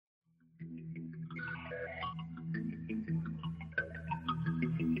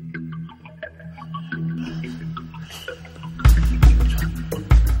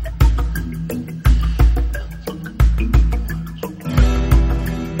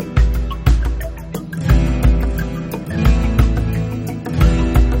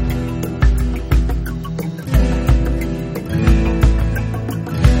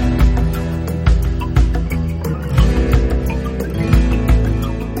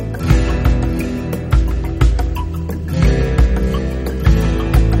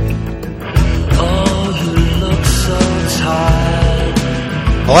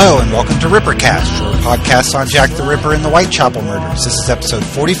welcome to Rippercast, your podcast on Jack the Ripper and the Whitechapel murders. This is episode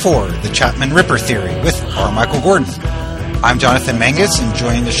 44, The Chapman Ripper Theory, with R. Michael Gordon. I'm Jonathan Mangus, and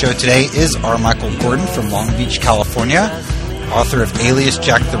joining the show today is R. Michael Gordon from Long Beach, California, author of Alias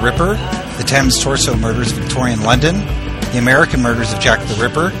Jack the Ripper, The Thames Torso Murders of Victorian London, The American Murders of Jack the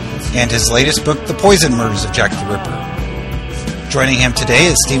Ripper, and his latest book, The Poison Murders of Jack the Ripper. Joining him today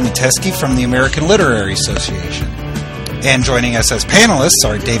is Steve Metesky from the American Literary Association. And joining us as panelists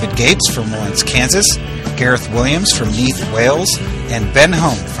are David Gates from Lawrence, Kansas, Gareth Williams from Neath, Wales, and Ben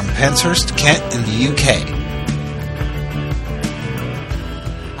Home from Penshurst, Kent in the UK.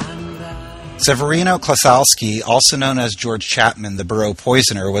 Severino Klasalski, also known as George Chapman, the Borough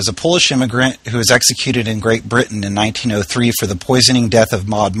Poisoner, was a Polish immigrant who was executed in Great Britain in 1903 for the poisoning death of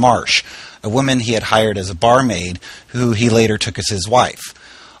Maud Marsh, a woman he had hired as a barmaid, who he later took as his wife.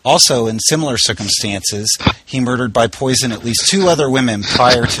 Also, in similar circumstances, he murdered by poison at least two other women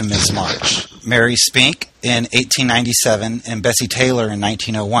prior to Ms. Marsh, Mary Spink in 1897 and Bessie Taylor in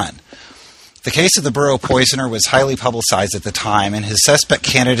 1901. The case of the Borough Poisoner was highly publicized at the time, and his suspect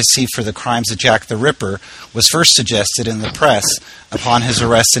candidacy for the crimes of Jack the Ripper was first suggested in the press upon his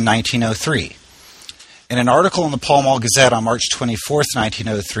arrest in 1903. In an article in the Pall Mall Gazette on March 24,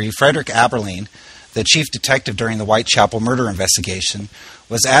 1903, Frederick Aberline, the chief detective during the Whitechapel murder investigation,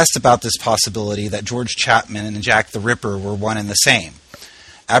 was asked about this possibility that George Chapman and Jack the Ripper were one and the same.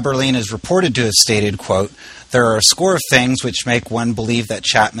 Aberline is reported to have stated, quote, "There are a score of things which make one believe that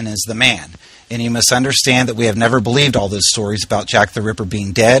Chapman is the man, and you must understand that we have never believed all those stories about Jack the Ripper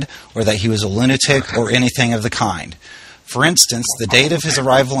being dead or that he was a lunatic or anything of the kind. For instance, the date of his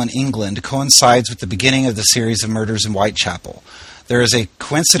arrival in England coincides with the beginning of the series of murders in Whitechapel. There is a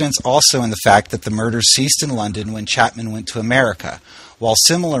coincidence also in the fact that the murders ceased in London when Chapman went to America, while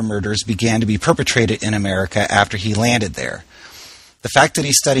similar murders began to be perpetrated in America after he landed there. The fact that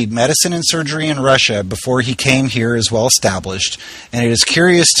he studied medicine and surgery in Russia before he came here is well established, and it is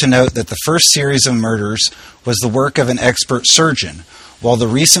curious to note that the first series of murders was the work of an expert surgeon, while the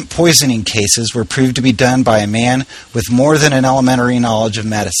recent poisoning cases were proved to be done by a man with more than an elementary knowledge of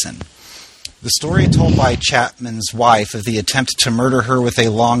medicine. The story told by Chapman's wife of the attempt to murder her with a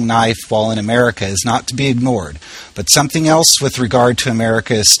long knife while in America is not to be ignored, but something else with regard to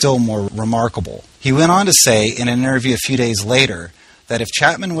America is still more remarkable. He went on to say in an interview a few days later that if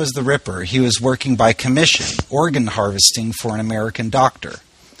Chapman was the Ripper, he was working by commission, organ harvesting for an American doctor.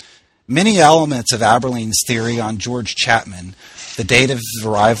 Many elements of Aberline's theory on George Chapman, the date of his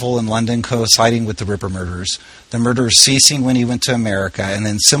arrival in London coinciding with the Ripper murders, the murders ceasing when he went to America, and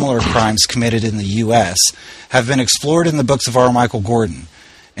then similar crimes committed in the U.S., have been explored in the books of R. Michael Gordon.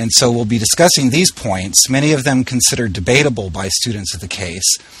 And so we'll be discussing these points, many of them considered debatable by students of the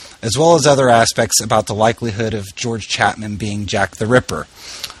case, as well as other aspects about the likelihood of George Chapman being Jack the Ripper.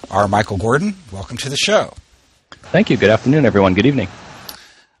 R. Michael Gordon, welcome to the show. Thank you. Good afternoon, everyone. Good evening.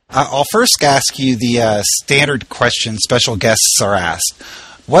 I'll first ask you the standard question special guests are asked.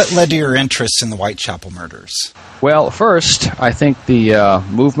 What led to your interest in the Whitechapel murders? Well, first, I think the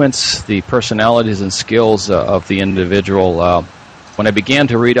movements, the personalities and skills of the individual. When I began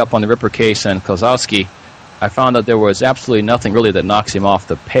to read up on the Ripper case and Klasalski, I found that there was absolutely nothing really that knocks him off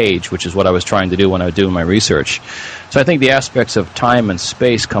the page, which is what I was trying to do when I was doing my research. So I think the aspects of time and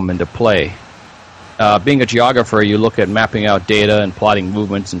space come into play. Being a geographer, you look at mapping out data and plotting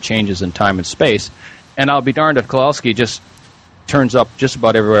movements and changes in time and space, and I'll be darned if Klasalski just turns up just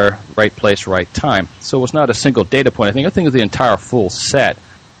about everywhere, right place, right time. So it was not a single data point. I think it was the entire full set.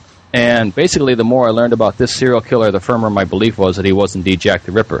 And basically, the more I learned about this serial killer, the firmer my belief was that he was indeed Jack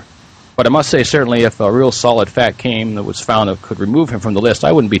the Ripper. But I must say, certainly, if a real solid fact came that was found that could remove him from the list,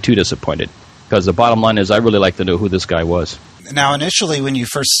 I wouldn't be too disappointed. Because the bottom line is, I really like to know who this guy was. Now, initially, when you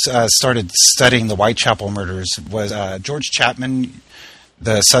first started studying the Whitechapel murders, was George Chapman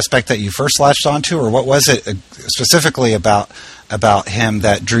the suspect that you first latched onto, or what was it specifically about him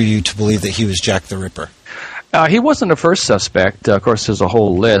that drew you to believe that he was Jack the Ripper? He wasn't the first suspect. Of course, there's a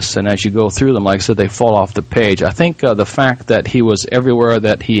whole list, and as you go through them, like I said, they fall off the page. I think the fact that he was everywhere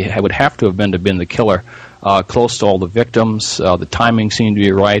that he would have to have been the killer, close to all the victims, the timing seemed to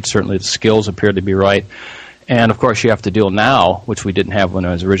be right, certainly the skills appeared to be right. And, of course, you have to deal now, which we didn't have when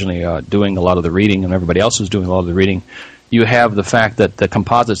I was originally doing a lot of the reading and everybody else was doing a lot of the reading. You have the fact that the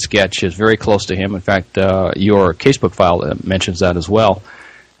composite sketch is very close to him. In fact, your casebook file mentions that as well.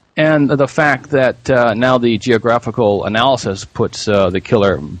 And the fact that now the geographical analysis puts the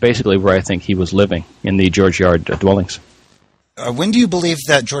killer basically where I think he was living, in the George Yard dwellings. When do you believe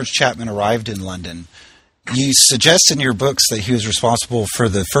that George Chapman arrived in London? You suggest in your books that he was responsible for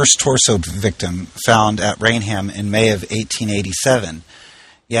the first torso victim found at Rainham in May of 1887.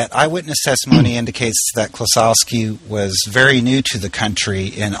 Yet eyewitness testimony indicates that Klosowski was very new to the country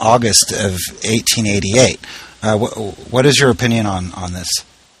in August of 1888. What is your opinion on this?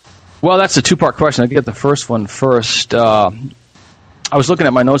 Well, that's a two-part question. I'll get the first one first. I was looking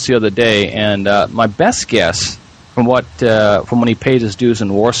at my notes the other day, and my best guess from when he paid his dues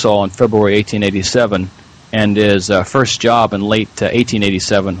in Warsaw in February 1887 and his first job in late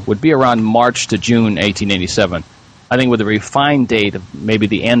 1887 would be around March to June 1887. I think with a refined date of maybe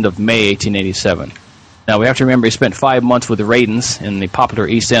the end of May 1887. Now, we have to remember he spent 5 months with the Radens in the popular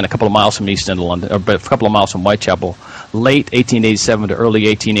East End, a couple of miles from East End of London, or a couple of miles from Whitechapel, late 1887 to early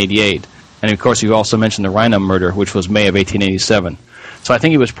 1888. And, of course, you also mentioned the Rheinham murder, which was May of 1887. So I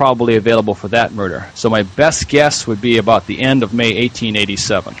think he was probably available for that murder. So my best guess would be about the end of May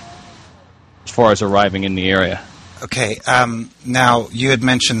 1887 as far as arriving in the area. Okay. Now, you had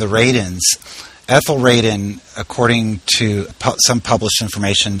mentioned the Radens. Ethel Radin, according to some published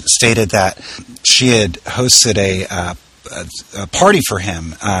information, stated that she had hosted a party for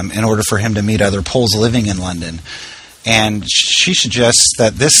him in order for him to meet other Poles living in London. And she suggests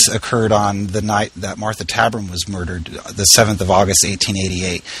that this occurred on the night that Martha Tabram was murdered, the 7th of August,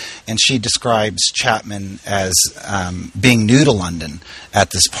 1888. And she describes Chapman as being new to London at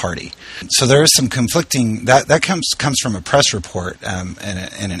this party. So there is some conflicting, that comes from a press report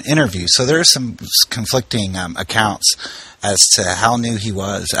in an interview. So there are some conflicting accounts as to how new he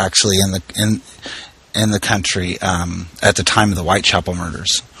was actually in the country at the time of the Whitechapel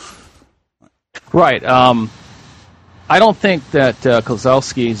murders. Right. I don't think that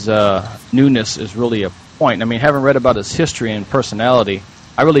Klosowski's newness is really a point. I mean, having read about his history and personality,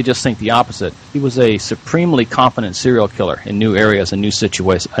 I really just think the opposite. He was a supremely confident serial killer in new areas and new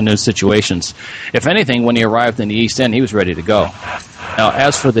situations. If anything, when he arrived in the East End, he was ready to go. Now,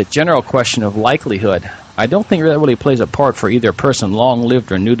 as for the general question of likelihood, I don't think that really plays a part for either person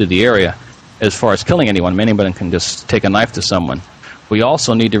long-lived or new to the area as far as killing anyone. Anybody can just take a knife to someone. We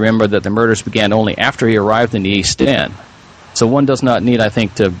also need to remember that the murders began only after he arrived in the East End. So one does not need, I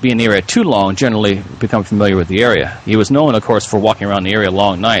think, to be in the area too long, generally become familiar with the area. He was known, of course, for walking around the area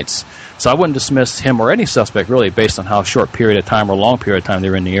long nights. So I wouldn't dismiss him or any suspect, really, based on how short period of time or long period of time they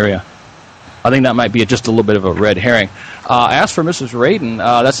were in the area. I think that might be just a little bit of a red herring. As for Mrs. Radin,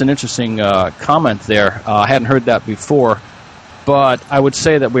 that's an interesting comment there. I hadn't heard that before, but I would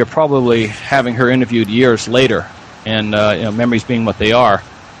say that we're probably having her interviewed years later. And memories being what they are,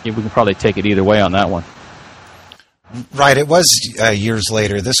 we can probably take it either way on that one. Right, it was years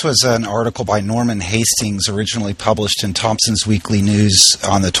later. This was an article by Norman Hastings, originally published in Thompson's Weekly News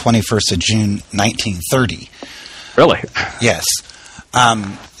on the 21st of June, 1930. Really? Yes.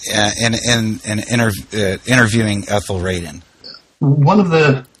 Interviewing Ethel Radin. One of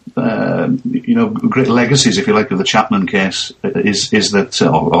the great legacies, if you like, of the Chapman case is that,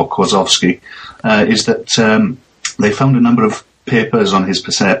 or Klosowski, is that they found a number of papers on his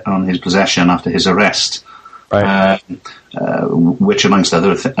possession after his arrest, right. Which, amongst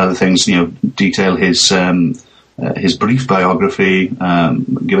other things, detail his brief biography,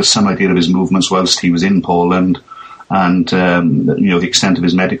 give us some idea of his movements whilst he was in Poland, and the extent of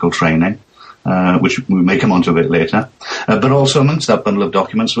his medical training, which we may come on to a bit later. But also amongst that bundle of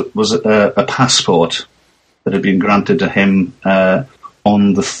documents was a passport that had been granted to him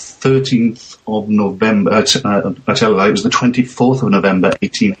on the 13th of November, I tell you, it was the 24th of November,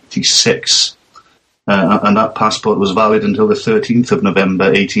 1886. And that passport was valid until the 13th of November,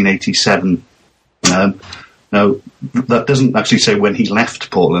 1887. Now, that doesn't actually say when he left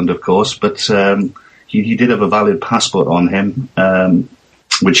Poland, of course, but he did have a valid passport on him,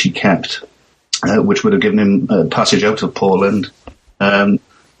 which he kept, which would have given him passage out of Poland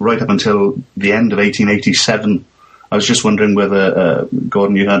right up until the end of 1887. I was just wondering whether,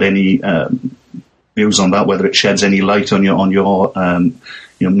 Gordon, you had any views on that, whether it sheds any light on your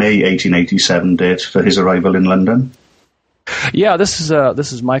May 1887 date for his arrival in London. Yeah, this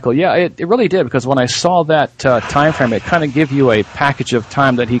is Michael. Yeah, it really did, because when I saw that time frame, it kind of gave you a package of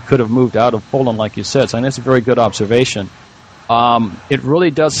time that he could have moved out of Poland, like you said. So I think that's a very good observation. It really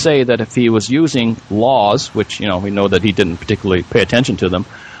does say that if he was using laws, which we know that he didn't particularly pay attention to them,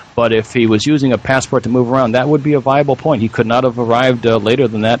 but if he was using a passport to move around, that would be a viable point. He could not have arrived later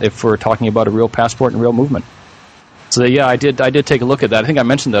than that if we're talking about a real passport and real movement. So yeah, I did take a look at that. I think I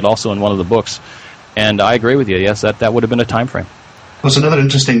mentioned that also in one of the books, and I agree with you. Yes, that would have been a time frame. Well, another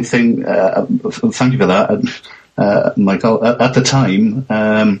interesting thing. Thank you for that, Michael. At the time,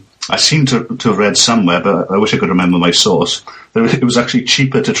 I seem to have read somewhere, but I wish I could remember my source. It was actually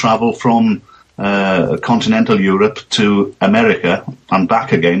cheaper to travel from continental Europe to America and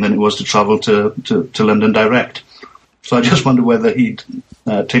back again than it was to travel to London direct. So I just wonder whether he'd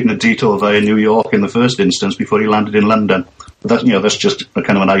taken a detour via New York in the first instance before he landed in London. But that's just a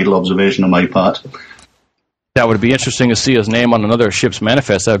kind of an idle observation on my part. That would be interesting to see his name on another ship's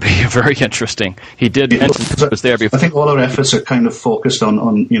manifest. That would be very interesting. He did mention he was there before. I think all our efforts are kind of focused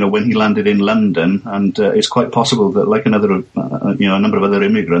on when he landed in London, and it's quite possible that, like a number of other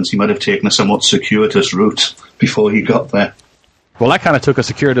immigrants, he might have taken a somewhat circuitous route before he got there. Well, I kind of took a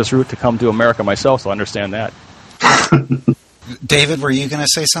circuitous route to come to America myself, so I understand that. David, were you going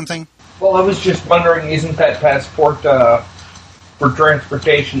to say something? Well, I was just wondering, isn't that passport for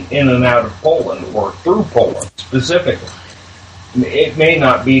transportation in and out of Poland or through Poland specifically? It may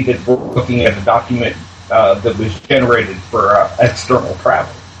not be that we're looking at a document that was generated for external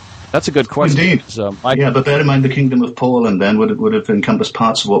travel. That's a good question. Indeed. But bear in mind the Kingdom of Poland then would have encompassed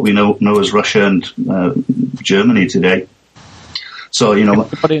parts of what we know as Russia and Germany today. So, I was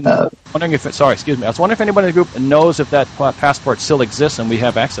wondering if anybody in the group knows if that passport still exists and we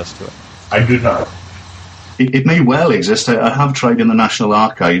have access to it. I do not. It may well exist. I have tried in the National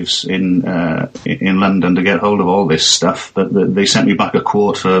Archives in London to get hold of all this stuff, but they sent me back a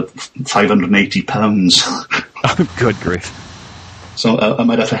quote for £580. Good grief. So I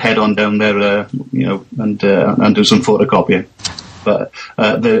might have to head on down there, and do some photocopying. But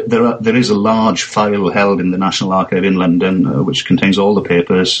there is a large file held in the National Archive in London, which contains all the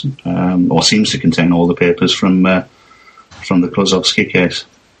papers, or seems to contain all the papers from the Klosowski case.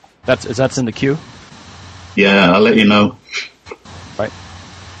 That's in the queue? Yeah, I'll let you know. Right.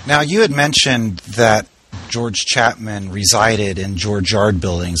 Now, you had mentioned that George Chapman resided in George Yard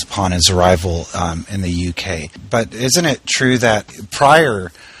buildings upon his arrival in the UK. But isn't it true that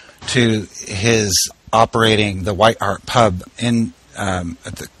prior to his operating the White Hart pub in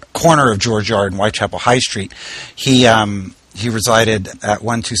at the corner of George Yard and Whitechapel High Street, he resided at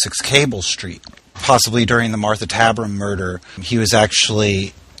 126 Cable Street. Possibly during the Martha Tabram murder, he was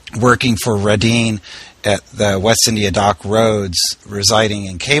actually working for Radine at the West India Dock Roads, residing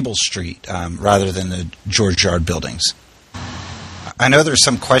in Cable Street rather than the George Yard buildings. I know there's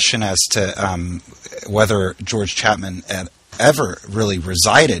some question as to whether George Chapman had ever really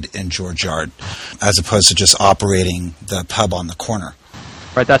resided in George Yard, as opposed to just operating the pub on the corner.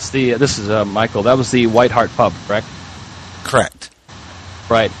 Right. This is Michael. That was the White Hart pub, correct? Correct.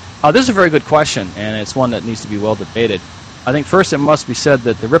 Right. This is a very good question, and it's one that needs to be well debated. I think first it must be said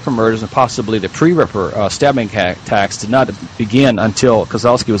that the Ripper murders and possibly the pre-Ripper stabbing attacks did not begin until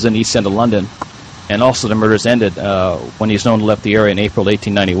Kozlowski was in the East End of London, and also the murders ended when he's known to left the area in April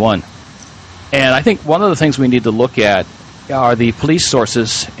 1891. And I think one of the things we need to look at are the police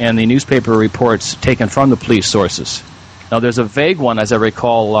sources and the newspaper reports taken from the police sources. Now, there's a vague one, as I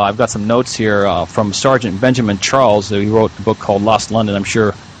recall. I've got some notes here from Sergeant Benjamin Charles. He wrote a book called Lost London. I'm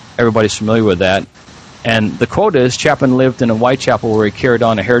sure everybody's familiar with that. And the quote is, Chapman lived in a Whitechapel where he carried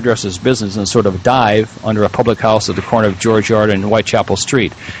on a hairdresser's business and sort of dive under a public house at the corner of George Yard and Whitechapel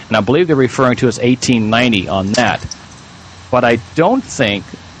Street. And I believe they're referring to as 1890 on that. But I don't think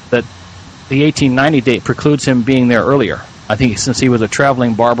that the 1890 date precludes him being there earlier. I think since he was a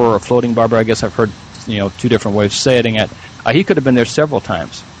traveling barber or a floating barber, I guess I've heard two different ways of saying it, he could have been there several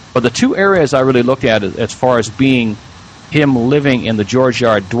times. But the two areas I really looked at as far as being him living in the George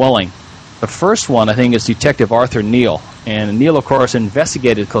Yard dwelling, the first one, I think, is Detective Arthur Neal. And Neal, of course,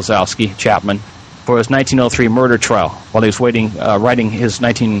 investigated Kozlowski, Chapman, for his 1903 murder trial. While he was writing his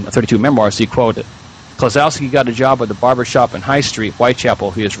 1932 memoirs, he quoted, Kozlowski got a job at the barber shop in High Street,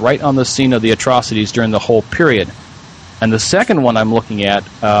 Whitechapel. He is right on the scene of the atrocities during the whole period. And the second one I'm looking at,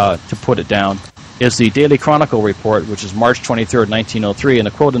 to put it down, is the Daily Chronicle report, which is March 23rd, 1903. And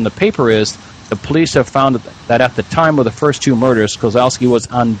the quote in the paper is, the police have found that at the time of the first two murders, Kozlowski was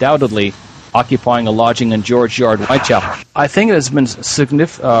undoubtedly occupying a lodging in George Yard, Whitechapel. I think it has been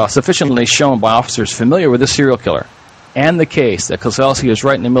sufficiently shown by officers familiar with this serial killer and the case that Kozlowski is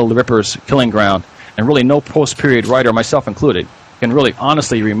right in the middle of the Ripper's killing ground, and really no post-period writer, myself included, can really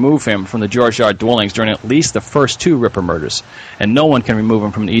honestly remove him from the George Yard dwellings during at least the first two Ripper murders, and no one can remove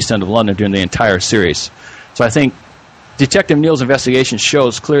him from the East End of London during the entire series. So I think Detective Neal's investigation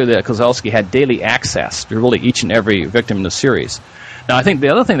shows clearly that Kozlowski had daily access to really each and every victim in the series. Now, I think the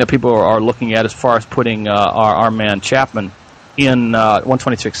other thing that people are looking at as far as putting our man Chapman in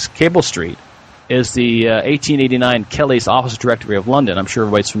 126 Cable Street is the 1889 Kelly's Office Directory of London. I'm sure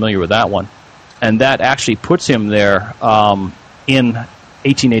everybody's familiar with that one. And that actually puts him there in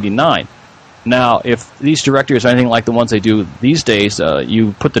 1889. Now, if these directories are anything like the ones they do these days,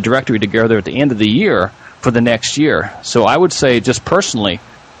 you put the directory together at the end of the year for the next year. So I would say, just personally,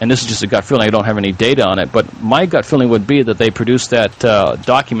 and this is just a gut feeling, I don't have any data on it, but my gut feeling would be that they produced that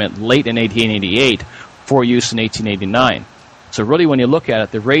document late in 1888 for use in 1889. So really, when you look at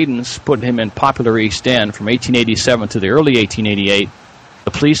it, the Radins put him in Popular East End from 1887 to the early 1888.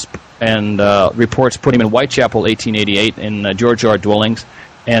 The police and reports put him in Whitechapel 1888 in George Yard dwellings,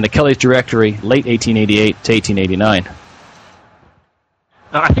 and the Kelly's Directory late 1888 to 1889.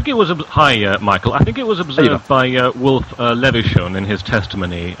 I think it was Michael. I think it was observed by Wolf Levishon in his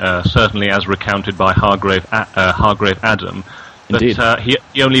testimony, certainly as recounted by Hargrave Adam. Indeed. But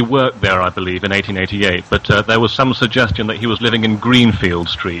he only worked there, I believe, in 1888. But there was some suggestion that he was living in Greenfield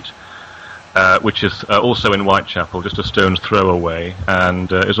Street, which is also in Whitechapel, just a stone's throw away,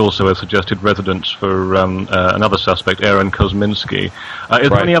 and is also a suggested residence for another suspect, Aaron Kosminski.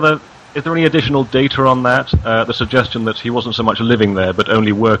 Is there any additional data on that? The suggestion that he wasn't so much living there, but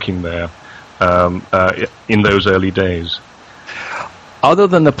only working there in those early days. Other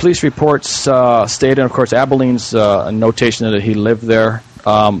than the police reports stated, and of course, Abilene's notation that he lived there,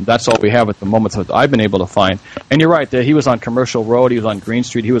 that's all we have at the moment that I've been able to find. And you're right, he was on Commercial Road, he was on Green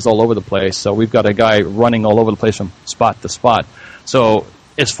Street, he was all over the place. So we've got a guy running all over the place from spot to spot. So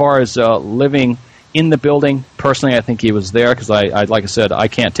as far as living in the building, personally, I think he was there because like I said, I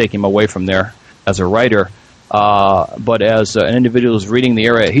can't take him away from there as a writer. But as an individual who's reading the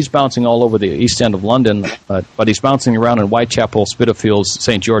area, he's bouncing all over the East End of London, but he's bouncing around in Whitechapel, Spitalfields,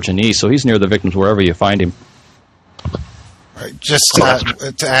 St. George and East, so he's near the victims wherever you find him. Right. Just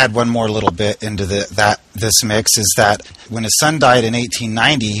to add one more little bit into this mix is that when his son died in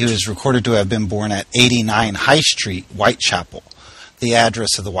 1890, he was recorded to have been born at 89 High Street, Whitechapel, the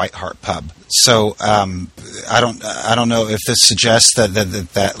address of the White Hart pub. So I don't know if this suggests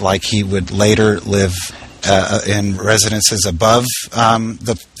that like he would later live in residences above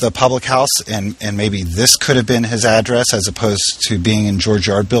the public house, and maybe this could have been his address as opposed to being in George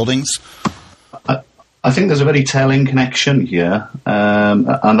Yard buildings. I think there's a very telling connection here, and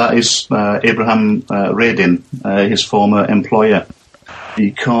that is Abraham Radin, his former employer.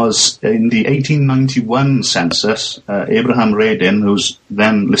 Because in the 1891 census, Abraham Radin, who's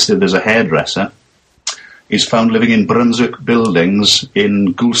then listed as a hairdresser, is found living in Brunswick Buildings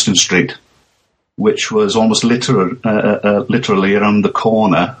in Goulston Street, which was almost literally around the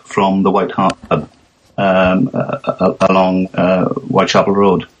corner from the White Hart pub along Whitechapel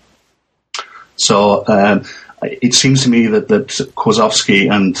Road. So it seems to me that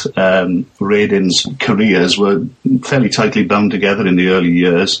Kwasowski and Radin's careers were fairly tightly bound together in the early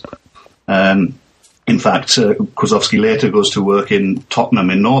years. In fact, Kwasowski later goes to work in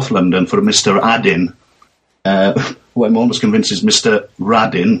Tottenham in North London for Mr. Adin, who I'm almost convinced is Mr.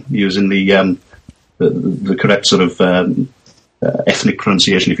 Radin, using the correct sort of ethnic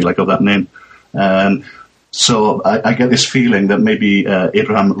pronunciation, if you like, of that name. So I get this feeling that maybe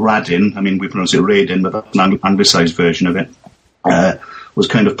Abraham Radin, I mean, we pronounce it Radin, but that's an anglicised version of it, was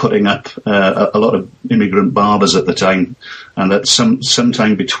kind of putting up a lot of immigrant barbers at the time, and that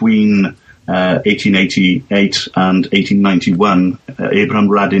sometime between 1888 and 1891, Abraham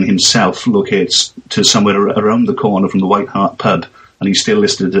Radin himself locates to somewhere around the corner from the White Hart pub, and he's still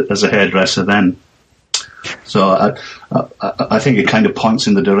listed as a hairdresser then. So I think it kind of points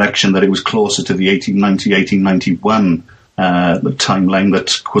in the direction that it was closer to the 1890-1891 the timeline that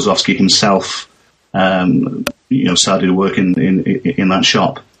Kwasowski himself started to work in that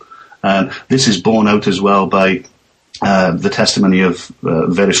shop. This is borne out as well by the testimony of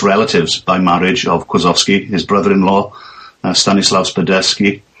various relatives by marriage of Kwasowski, his brother-in-law, Stanislaus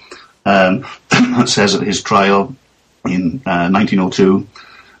Paderski, says at his trial in 1902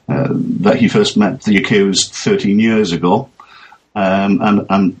 that he first met the accused 13 years ago,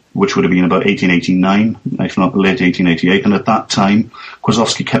 and which would have been about 1889, if not late 1888. And at that time,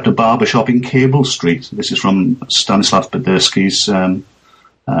 Kwasowski kept a barber shop in Cable Street. This is from Stanislaus Paderski's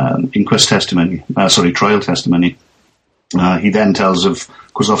trial testimony. He then tells of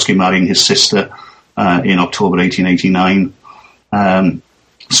Kwasowski marrying his sister in October 1889.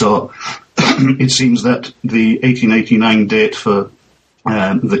 So it seems that the 1889 date for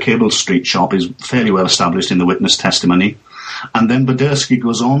the Cable Street shop is fairly well established in the witness testimony. And then Paderski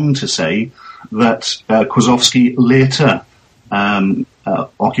goes on to say that Kwasowski later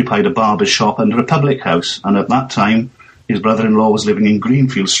occupied a barber's shop under a public house, and at that time his brother-in-law was living in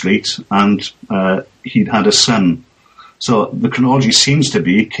Greenfield Street, and he'd had a son. So the chronology seems to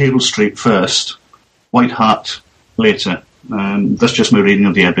be Cable Street first, White Hart later. That's just my reading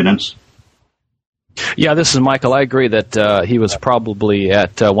of the evidence. Yeah, this is Michael. I agree that he was probably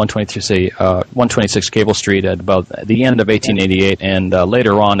at 126 Cable Street at about the end of 1888 and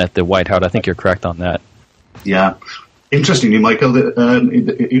later on at the White Hart. I think you're correct on that. Yeah. Interestingly, Michael,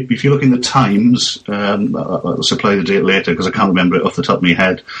 if you look in the Times, I'll supply the date later because I can't remember it off the top of my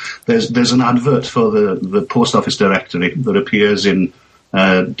head. There's an advert for the Post Office Directory that appears in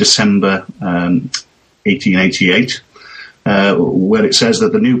December 1888, where it says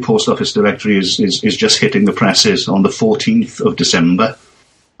that the new Post Office Directory is just hitting the presses on the 14th of December,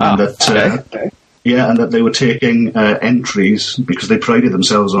 and that they were taking entries because they prided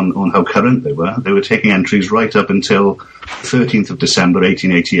themselves on how current they were. They were taking entries right up until 13th of December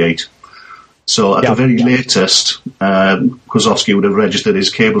 1888. So at the very latest, Kozlowski would have registered his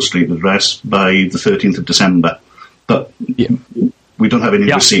Cable Street address by the 13th of December. But we don't have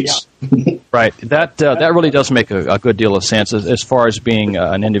any receipts. Right. That really does make a good deal of sense as far as being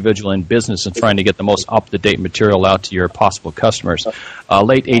an individual in business and trying to get the most up-to-date material out to your possible customers.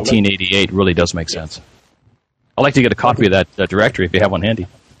 Late 1888 really does make sense. I'd like to get a copy of that directory if you have one handy.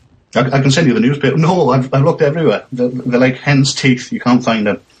 I can send you the newspaper. No, I've looked everywhere. They're like hen's teeth. You can't find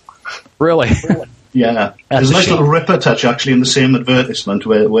them. Really? Yeah. There's a nice little Ripper touch actually in the same advertisement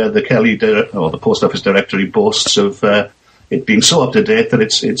where the Kelly or the Post Office Directory boasts of it being so up to date that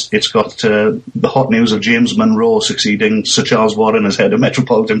it's got the hot news of James Monroe succeeding Sir Charles Warren as head of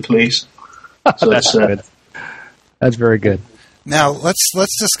Metropolitan Police. So that's good. That's very good. Now let's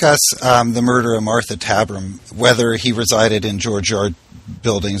discuss the murder of Martha Tabram, whether he resided in George Yard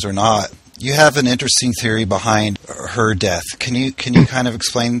buildings or not. You have an interesting theory behind her death. Can you kind of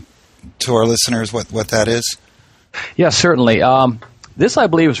explain to our listeners what that is? Yeah, certainly. This, I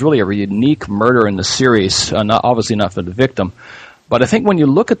believe, is really a unique murder in the series, obviously not for the victim. But I think when you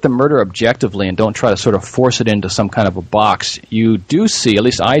look at the murder objectively and don't try to sort of force it into some kind of a box, you do see, at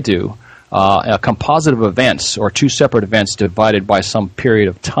least I do, a composite of events or two separate events divided by some period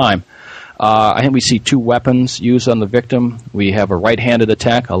of time. I think we see two weapons used on the victim. We have a right-handed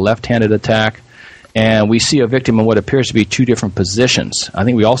attack, a left-handed attack, and we see a victim in what appears to be two different positions. I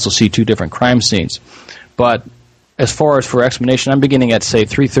think we also see two different crime scenes. But as far as for explanation, I'm beginning at, say,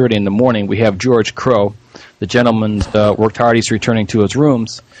 3:30 in the morning. We have George Crow. The gentleman's worked hard. He's returning to his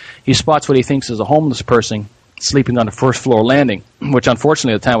rooms. He spots what he thinks is a homeless person sleeping on the first-floor landing, which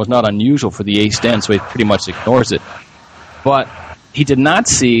unfortunately at the time was not unusual for the East End, so he pretty much ignores it. But he did not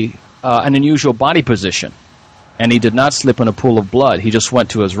see an unusual body position, and he did not slip in a pool of blood. He just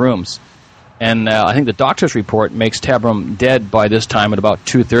went to his rooms. And I think the doctor's report makes Tabram dead by this time at about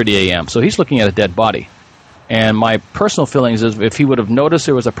 2:30 a.m., so he's looking at a dead body. And my personal feelings is if he would have noticed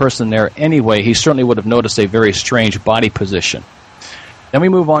there was a person there anyway, he certainly would have noticed a very strange body position. Then we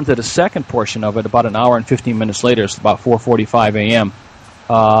move on to the second portion of it. About an hour and 15 minutes later, it's about 4:45 a.m.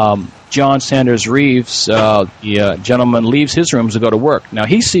 John Sanders Reeves, the gentleman, leaves his rooms to go to work. Now,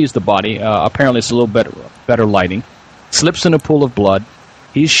 he sees the body. Apparently, it's a little bit better lighting. Slips in a pool of blood.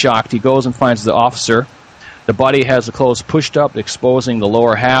 He's shocked. He goes and finds the officer. The body has the clothes pushed up, exposing the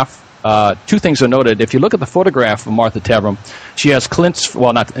lower half. Two things are noted. If you look at the photograph of Martha Tabram, she has Clint's,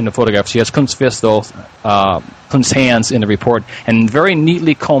 well, not in the photograph, she has Clint's fist, though, Clint's hands in the report, and very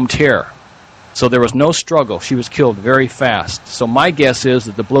neatly combed hair. So there was no struggle. She was killed very fast. So my guess is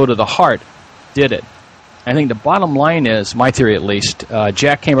that the blow to the heart did it. I think the bottom line is, my theory at least,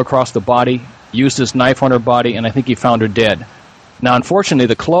 Jack came across the body, used his knife on her body, and I think he found her dead. Now, unfortunately,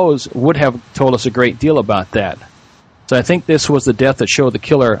 the clothes would have told us a great deal about that. So I think this was the death that showed the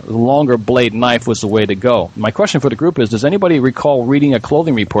killer the longer blade knife was the way to go. My question for the group is, does anybody recall reading a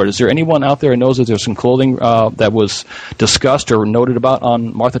clothing report? Is there anyone out there who knows that there's some clothing that was discussed or noted about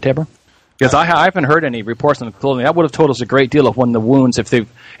on Martha Tabram? Because I haven't heard any reports on the clothing. That would have told us a great deal of when the wounds, if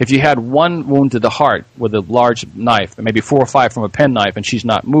you had one wound to the heart with a large knife, maybe 4 or 5 from a penknife, and she's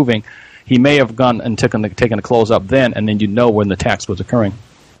not moving, he may have gone and taken the clothes up then, and then you'd know when the attacks was occurring.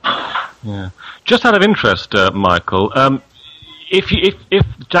 Yeah. Just out of interest, Michael, if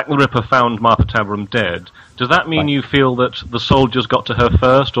Jack the Ripper found Martha Tabram dead, does that mean you feel that the soldiers got to her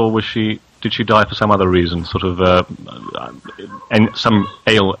first, or did she die for some other reason, sort of some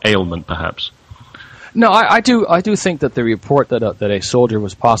ailment, perhaps? No, I do think that the report that a soldier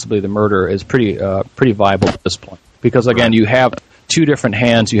was possibly the murderer is pretty viable at this point, because again, you have two different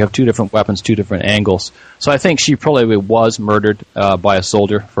hands, you have two different weapons, two different angles. So I think she probably was murdered by a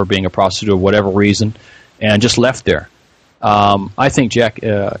soldier for being a prostitute or whatever reason, and just left there. I think Jack,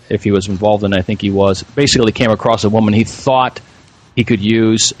 if he was involved, and I think he was, basically came across a woman he thought he could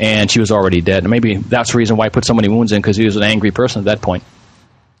use, and she was already dead. And maybe that's the reason why he put so many wounds in, because he was an angry person at that point.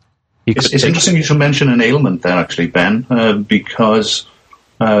 It's interesting you should mention an ailment there, actually, Ben, because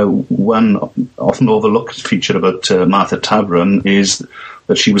one often overlooked feature about Martha Tabram is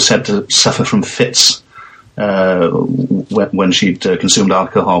that she was said to suffer from fits when she'd consumed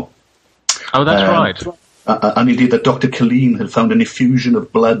alcohol. Oh, that's right. And indeed that Dr. Killeen had found an effusion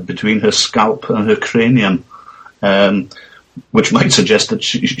of blood between her scalp and her cranium, which might suggest that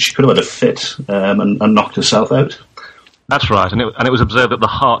she could have had a fit and knocked herself out. That's right, and it was observed that the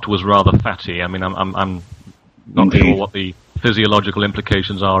heart was rather fatty. I mean, I'm not sure what the physiological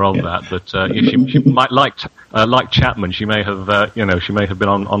implications are of that, but she might like Chapman. She may have been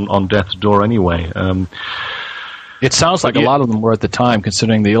on death's door anyway. It sounds like a lot of them were at the time,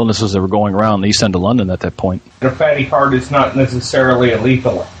 considering the illnesses that were going around the east end of London at that point. A fatty heart is not necessarily a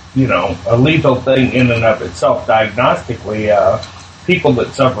lethal thing in and of itself. Diagnostically, people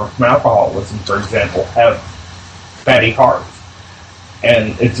that suffer from alcoholism, for example, have fatty hearts.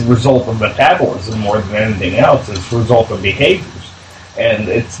 And it's a result of metabolism more than anything else. It's a result of behaviors. And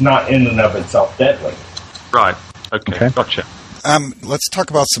it's not in and of itself deadly. Right. Okay. Gotcha. Let's talk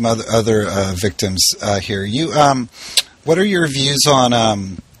about some other victims here. You, what are your views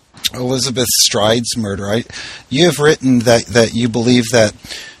on Elizabeth Stride's murder? You have written that you believe that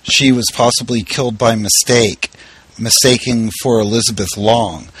she was possibly killed by mistaking for Elizabeth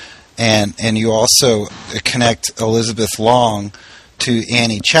Long. And you also connect Elizabeth Long to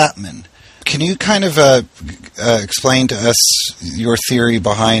Annie Chapman. Can you kind of explain to us your theory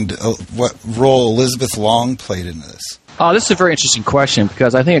behind what role Elizabeth Long played in this? This is a very interesting question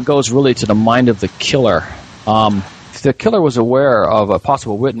because I think it goes really to the mind of the killer. If the killer was aware of a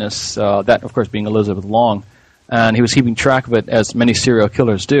possible witness, that of course being Elizabeth Long, and he was keeping track of it as many serial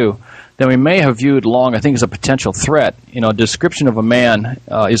killers do, then we may have viewed Long, I think, as a potential threat. A description of a man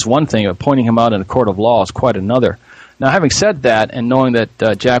is one thing, but pointing him out in a court of law is quite another. Now, having said that, and knowing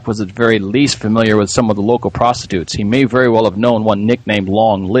that Jack was at the very least familiar with some of the local prostitutes, he may very well have known one nicknamed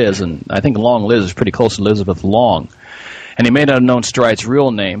Long Liz, and I think Long Liz is pretty close to Elizabeth Long. And he may not have known Stride's real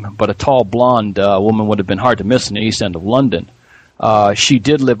name, but a tall, blonde woman would have been hard to miss in the east end of London. She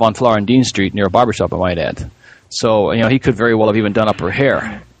did live on Flower and Dean Street near a barbershop, I might add. So, he could very well have even done up her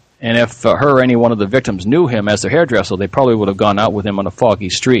hair. And if her or any one of the victims knew him as their hairdresser, they probably would have gone out with him on a foggy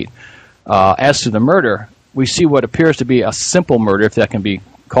street. As to the murder, we see what appears to be a simple murder, if that can be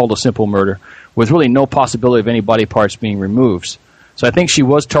called a simple murder, with really no possibility of any body parts being removed. So I think she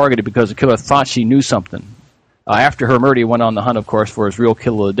was targeted because the killer thought she knew something. After her murder, he went on the hunt, of course, for his real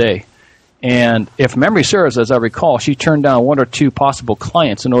kill of the day. And if memory serves, as I recall, she turned down one or two possible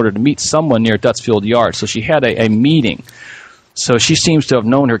clients in order to meet someone near Dutsfield Yard. So she had a meeting. So she seems to have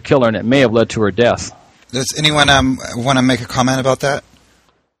known her killer, and it may have led to her death. Does anyone want to make a comment about that?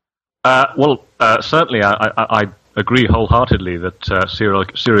 Certainly I agree wholeheartedly that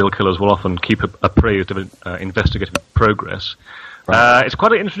serial killers will often keep appraised of investigative progress. Right. It's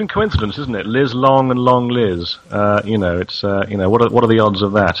quite an interesting coincidence, isn't it? Liz Long and Long Liz. It's what are the odds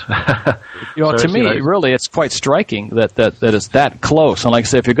of that? To me, really, it's quite striking that it's that close. And like I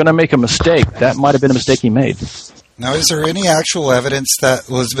say, if you're going to make a mistake, that might have been a mistake he made. Now, is there any actual evidence that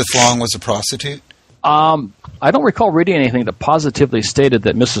Elizabeth Long was a prostitute? I don't recall reading anything that positively stated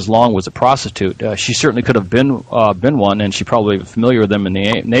that Mrs. Long was a prostitute. She certainly could have been one, and she probably was familiar with them in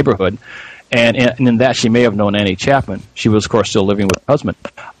the neighborhood. And in that, she may have known Annie Chapman. She was, of course, still living with her husband.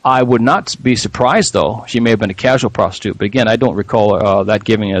 I would not be surprised, though. She may have been a casual prostitute. But again, I don't recall that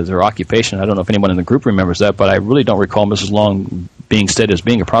giving as her occupation. I don't know if anyone in the group remembers that, but I really don't recall Mrs. Long being stated as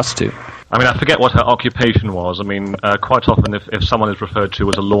being a prostitute. I mean, I forget what her occupation was. I mean, quite often if someone is referred to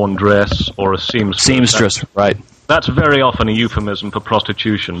as a laundress or a seamstress... Seamstress, right. That's very often a euphemism for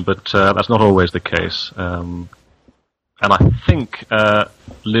prostitution, but that's not always the case. And I think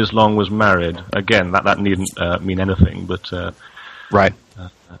Liz Long was married. Again, that needn't mean anything, but... right.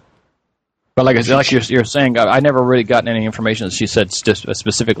 But like you're saying, I never really gotten any information that she said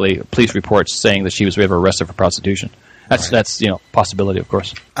specifically police reports saying that she was ever arrested for prostitution. That's possibility, of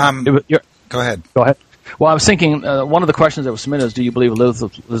course. Go ahead. Go ahead. Well, I was thinking one of the questions that was submitted is, do you believe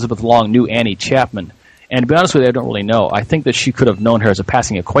Elizabeth Long knew Annie Chapman? And to be honest with you, I don't really know. I think that she could have known her as a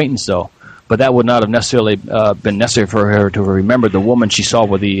passing acquaintance, though. But that would not have necessarily been necessary for her to remember the woman she saw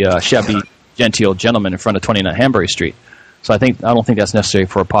with the shabby, genteel gentleman in front of 29 Hanbury Street. So I don't think that's necessary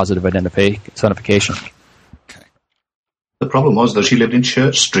for a positive identification. Okay. The problem was that she lived in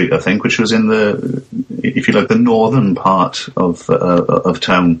Church Street, I think, which was in the, if you like, the northern part of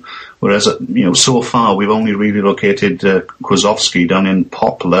town. Whereas, so far we've only really located Krasovsky down in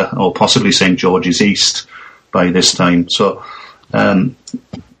Poplar or possibly St. George's East by this time. So.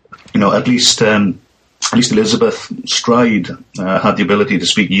 At least Elizabeth Stride had the ability to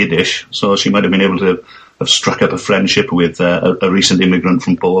speak Yiddish, so she might have been able to have struck up a friendship with a recent immigrant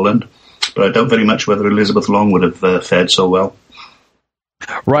from Poland. But I doubt very much whether Elizabeth Long would have fared so well.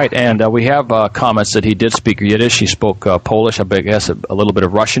 Right, and we have comments that he did speak Yiddish. He spoke Polish, I guess a little bit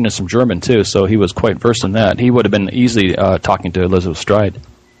of Russian and some German, too, so he was quite versed in that. He would have been easily talking to Elizabeth Stride.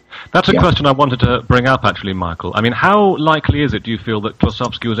 That's a question I wanted to bring up, actually, Michael. I mean, how likely is it, do you feel, that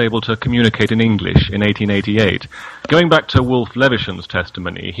Klossowski was able to communicate in English in 1888? Going back to Wolf Levison's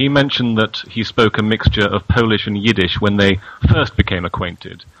testimony, he mentioned that he spoke a mixture of Polish and Yiddish when they first became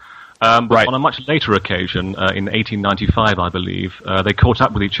acquainted. But on a much later occasion, in 1895, I believe, they caught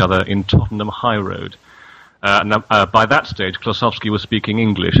up with each other in Tottenham High Road. By that stage, Klossowski was speaking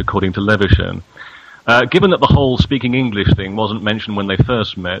English, according to Levison. Given that the whole speaking English thing wasn't mentioned when they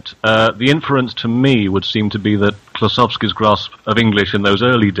first met, the inference to me would seem to be that Klossowski's grasp of English in those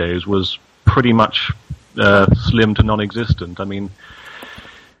early days was pretty much slim to non-existent. I mean,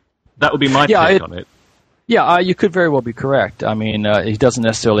 that would be my take on it. Yeah, you could very well be correct. I mean, he doesn't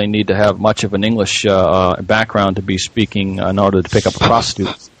necessarily need to have much of an English background to be speaking in order to pick up a prostitute,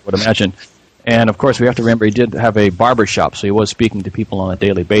 I would imagine. And, of course, we have to remember he did have a barber shop, so he was speaking to people on a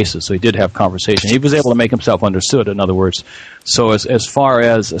daily basis, so he did have conversation. He was able to make himself understood, in other words. So as far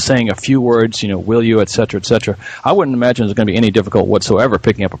as saying a few words, will you, et cetera, I wouldn't imagine there's going to be any difficult whatsoever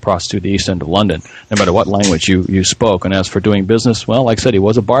picking up a prostitute at the East End of London, no matter what language you spoke. And as for doing business, well, like I said, he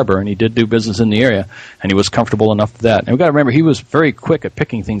was a barber, and he did do business in the area, and he was comfortable enough for that. And we've got to remember, he was very quick at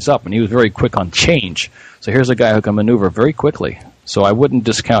picking things up, and he was very quick on change. So here's a guy who can maneuver very quickly. So I wouldn't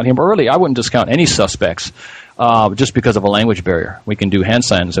discount him. Or really, I wouldn't discount any suspects just because of a language barrier. We can do hand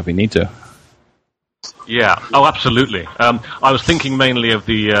signs if we need to. Yeah. Oh, absolutely. I was thinking mainly of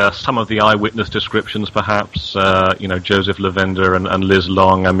the some of the eyewitness descriptions, perhaps. Joseph Lavender and Liz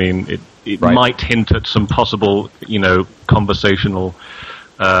Long. I mean, it might hint at some possible, conversational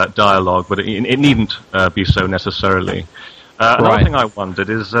dialogue, but it needn't be so necessarily. Another thing I wondered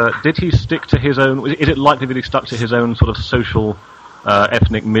is, did he stick to his own? Is it likely that he stuck to his own sort of social,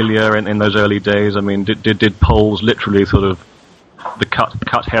 ethnic milieu in those early days? I mean, did Poles literally sort of the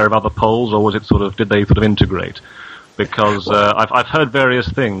cut hair of other Poles, or was it sort of did they sort of integrate? Because I've heard various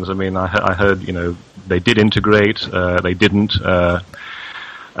things. I mean, I heard they did integrate, they didn't. So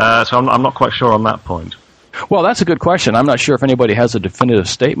I'm not quite sure on that point. Well, that's a good question. I'm not sure if anybody has a definitive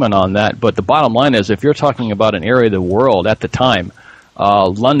statement on that, but the bottom line is if you're talking about an area of the world at the time,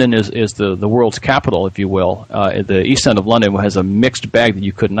 London is the world's capital, if you will. The East End of London has a mixed bag that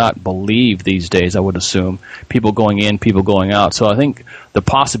you could not believe these days, I would assume. People going in, people going out. So I think the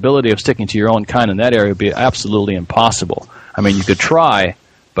possibility of sticking to your own kind in that area would be absolutely impossible. I mean, you could try,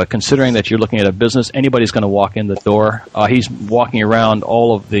 but considering that you're looking at a business, anybody's going to walk in the door. He's walking around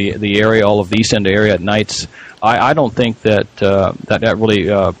all of the area, all of the East End area at nights. I don't think that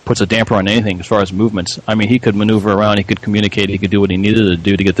really puts a damper on anything as far as movements. I mean, he could maneuver around, he could communicate, he could do what he needed to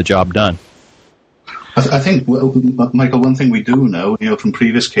do to get the job done. I think, Michael, one thing we do know, from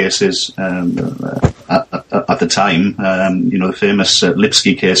previous cases at the time, the famous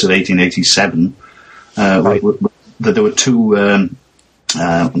Lipsky case of 1887, that there were two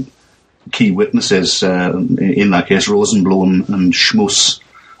key witnesses in that case, Rosenblum and Schmuss,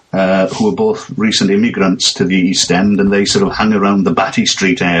 who were both recent immigrants to the East End, and they sort of hung around the Batty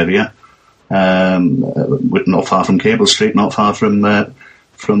Street area, not far from Cable Street, not far from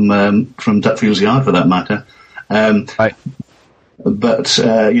Dutfield's Yard for that matter. But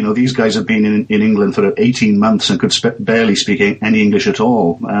these guys have been in England for 18 months and could barely speak any English at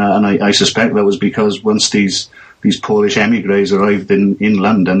all, and I suspect that was because once these Polish emigres arrived in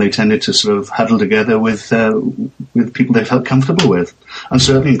London, they tended to sort of huddle together with people they felt comfortable with. And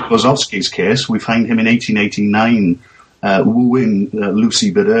certainly in Klossowski's case, we find him in 1889 wooing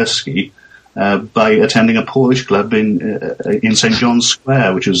Lucy Berersky by attending a Polish club in St. John's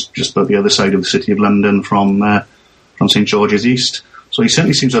Square, which is just about the other side of the City of London from St. George's East. So he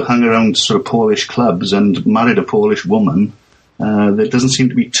certainly seems to have hung around sort of Polish clubs and married a Polish woman. There doesn't seem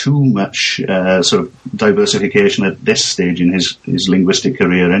to be too much sort of diversification at this stage in his linguistic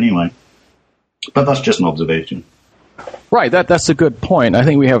career anyway. But that's just an observation. Right, that's a good point. I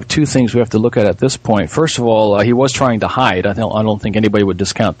think we have two things we have to look at this point. First of all, he was trying to hide. I don't think anybody would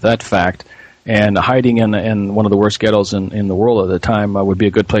discount that fact. And hiding in one of the worst ghettos in the world at the time would be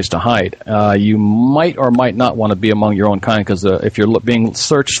a good place to hide. You might or might not want to be among your own kind, because if you're being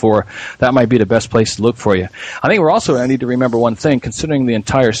searched for, that might be the best place to look for you. I think I need to remember one thing, considering the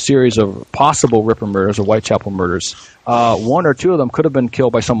entire series of possible Ripper murders or Whitechapel murders, one or two of them could have been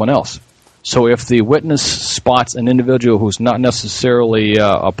killed by someone else. So if the witness spots an individual who's not necessarily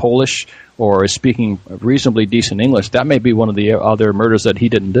a Polish or is speaking reasonably decent English, that may be one of the other murders that he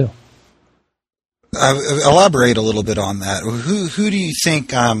didn't do. Elaborate a little bit on that. Who do you think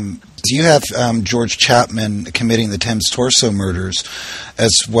you have George Chapman committing the Thames Torso murders,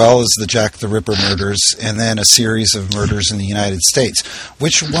 as well as the Jack the Ripper murders, and then a series of murders in the United States.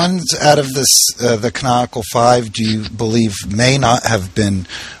 Which ones out of the canonical five do you believe may not have been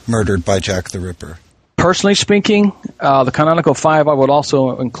murdered by Jack the Ripper? Personally speaking, the canonical five, I would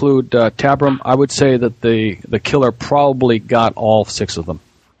also include Tabram. I would say that the killer probably got all six of them.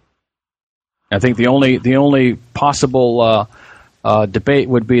 I think the only possible debate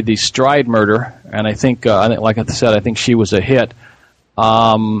would be the Stride murder, and I think, like I said, I think she was a hit.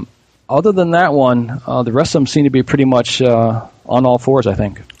 Other than that one, the rest of them seem to be pretty much on all fours, I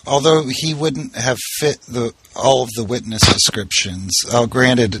think. Although he wouldn't have fit all of the witness descriptions.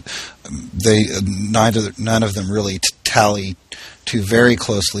 Granted, none of them really tally too very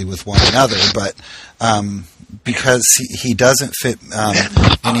closely with one another, but because he doesn't fit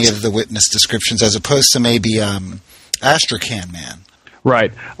any of the witness descriptions, as opposed to maybe Astrakhan Man.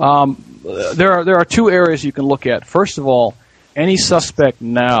 Right. There are two areas you can look at. First of all, any suspect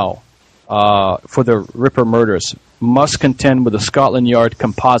now for the Ripper murders must contend with the Scotland Yard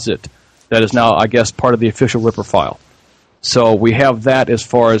composite that is now, I guess, part of the official Ripper file. So we have that as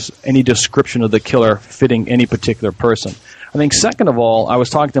far as any description of the killer fitting any particular person. I think, second of all, I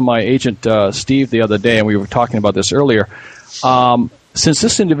was talking to my agent, Steve, the other day, and we were talking about this earlier. Since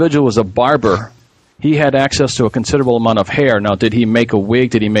this individual was a barber, he had access to a considerable amount of hair. Now, did he make a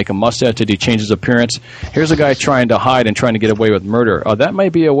wig? Did he make a mustache? Did he change his appearance? Here's a guy trying to hide and trying to get away with murder. That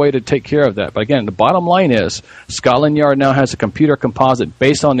might be a way to take care of that. But again, the bottom line is Scotland Yard now has a computer composite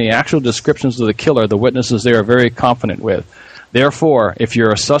based on the actual descriptions of the killer the witnesses they are very confident with. Therefore, if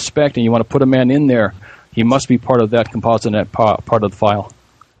you're a suspect and you want to put a man in there, he must be part of that composite, that part of the file.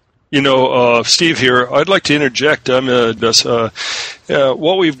 You know, Steve here, I'd like to interject.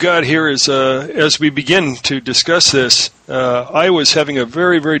 What we've got here is, as we begin to discuss this, I was having a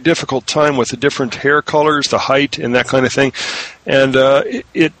very, very difficult time with the different hair colors, the height, and that kind of thing. And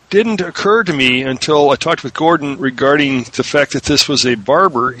it didn't occur to me until I talked with Gordon regarding the fact that this was a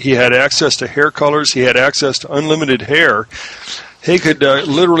barber. He had access to hair colors. He had access to unlimited hair. He could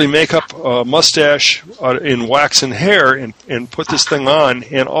literally make up a mustache in wax and hair and put this thing on,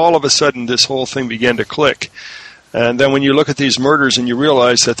 and all of a sudden this whole thing began to click. And then when you look at these murders and you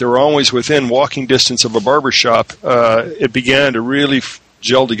realize that they were always within walking distance of a barber shop, it began to really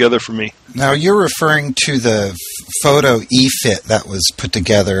gel together for me. Now, you're referring to the photo E-Fit that was put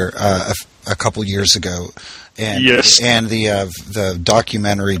together a couple years ago. And, yes. And the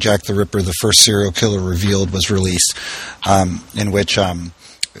documentary Jack the Ripper, the First Serial Killer Revealed, was released, in which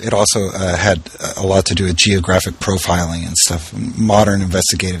it also had a lot to do with geographic profiling and stuff, modern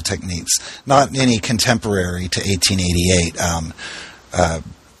investigative techniques, not any contemporary to 1888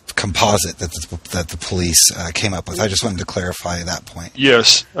 composite that the police came up with. I just wanted to clarify that point.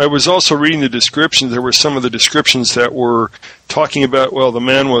 Yes. I was also reading the descriptions. There were some of the descriptions that were talking about, well, the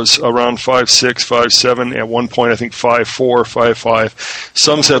man was around 5'6", 5'7", at one point I think 5'4", 5'5".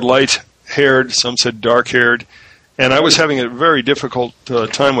 Some said light-haired, some said dark-haired. And I was having a very difficult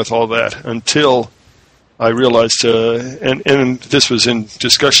time with all that until I realized, and this was in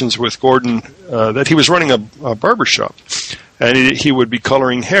discussions with Gordon, that he was running a barber shop. And he would be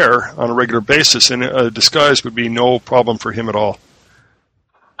coloring hair on a regular basis, and a disguise would be no problem for him at all.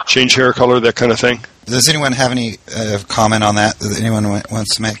 Change hair color, that kind of thing. Does anyone have any comment on that anyone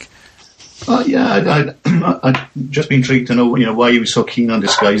wants to make? Yeah, I'd just be intrigued to know, why he was so keen on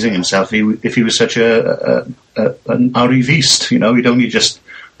disguising himself. If he was such an arriviste, he'd only just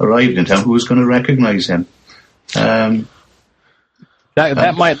arrived in town. Who was going to recognize him?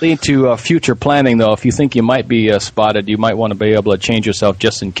 That might lead to future planning, though. If you think you might be spotted, you might want to be able to change yourself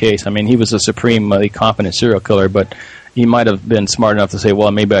just in case. I mean, he was a supremely confident serial killer, but he might have been smart enough to say,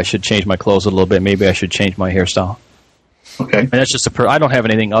 well, maybe I should change my clothes a little bit. Maybe I should change my hairstyle. Okay. And that's just I don't have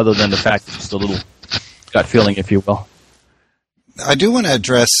anything other than the fact that it's a little gut feeling, if you will. I do want to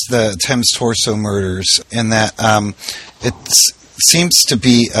address the Thames Torso murders in that it seems to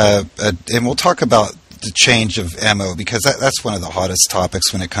be, and we'll talk about the change of MO, because that's one of the hottest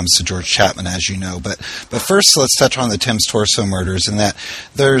topics when it comes to George Chapman, as you know. But first, let's touch on the Thames Torso murders, in that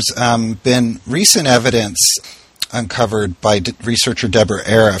there's been recent evidence uncovered by researcher Deborah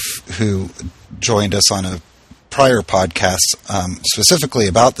Arif, who joined us on a prior podcast specifically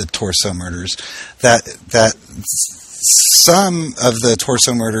about the Torso murders, that some of the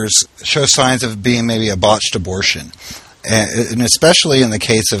Torso murders show signs of being maybe a botched abortion. And especially in the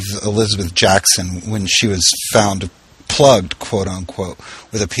case of Elizabeth Jackson, when she was found plugged, quote-unquote,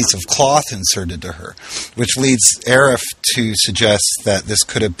 with a piece of cloth inserted to her, which leads Arif to suggest that this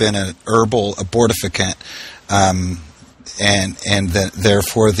could have been an herbal abortifacient and that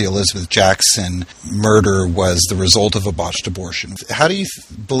therefore the Elizabeth Jackson murder was the result of a botched abortion. How do you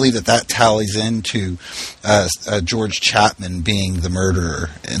believe that tallies into George Chapman being the murderer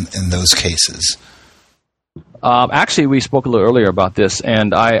in those cases? Actually, we spoke a little earlier about this,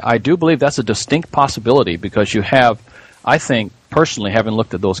 and I do believe that's a distinct possibility because you have, I think, personally, having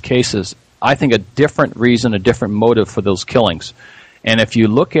looked at those cases, I think a different reason, a different motive for those killings. And if you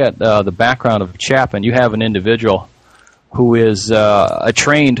look at the background of Chapman, you have an individual who is a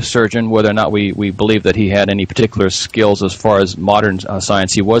trained surgeon, whether or not we believe that he had any particular skills as far as modern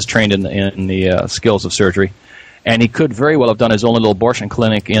science. He was trained in the skills of surgery. And he could very well have done his own little abortion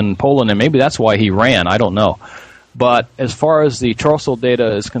clinic in Poland, and maybe that's why he ran. I don't know. But as far as the torso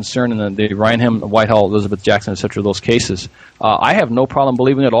data is concerned, and the Ryan Whitehall, Elizabeth Jackson, etc., those cases, I have no problem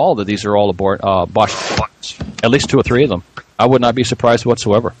believing at all that these are all botched abortions. At least 2 or 3 of them. I would not be surprised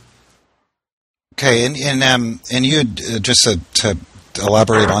whatsoever. Okay, and you had, just to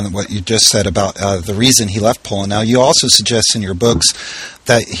elaborate on what you just said about the reason he left Poland. Now, you also suggest in your books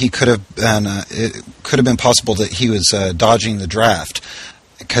that he could have been, it could have been possible that he was dodging the draft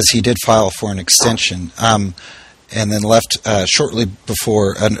because he did file for an extension, and then left shortly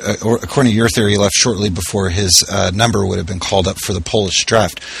before, or according to your theory, he left shortly before his number would have been called up for the Polish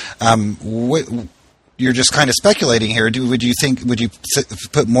draft. You're just kind of speculating here. Would you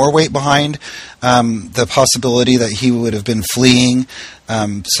put more weight behind the possibility that he would have been fleeing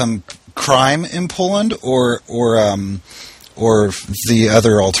some crime in Poland, or the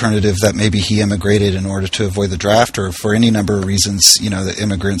other alternative that maybe he immigrated in order to avoid the draft, or for any number of reasons, the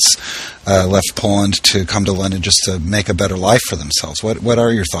immigrants left Poland to come to London just to make a better life for themselves? What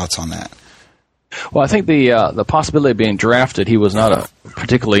are your thoughts on that? Well, I think the possibility of being drafted, he was not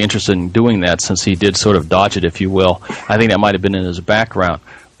particularly interested in doing that since he did sort of dodge it, if you will. I think that might have been in his background.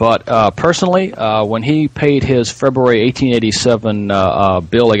 But personally, when he paid his February 1887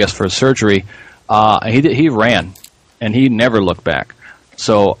 bill, I guess, for his surgery, he ran, and he never looked back.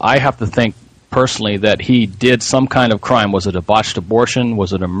 So I have to think personally that he did some kind of crime. Was it a botched abortion?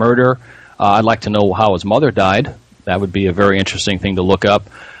 Was it a murder? I'd like to know how his mother died. That would be a very interesting thing to look up.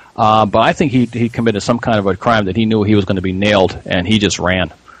 But I think he committed some kind of a crime that he knew he was going to be nailed, and he just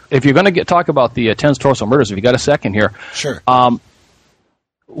ran. If you're going to talk about the Thames torso murders, if you got a second here. Sure.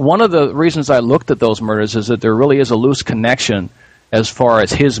 One of the reasons I looked at those murders is that there really is a loose connection as far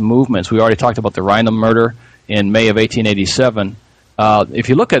as his movements. We already talked about the Rhineham murder in May of 1887. If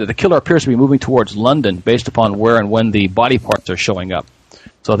you look at it, the killer appears to be moving towards London based upon where and when the body parts are showing up.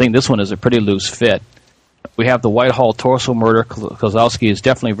 So I think this one is a pretty loose fit. We have the Whitehall torso murder. Kozlowski is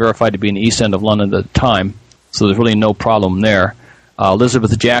definitely verified to be in the east end of London at the time, so there's really no problem there.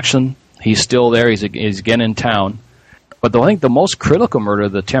 Elizabeth Jackson, he's still there. He's again in town. But I think the most critical murder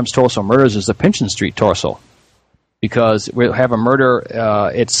of the Thames torso murders is the Pynchon Street torso, because we have a murder,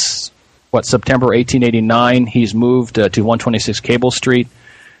 it's September 1889. He's moved to 126 Cable Street.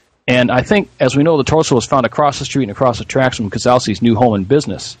 And I think, as we know, the torso was found across the street and across the tracks from Kozlowski's new home and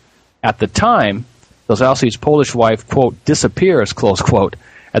business. At the time, Kozlowski's Polish wife, quote, disappears, close quote.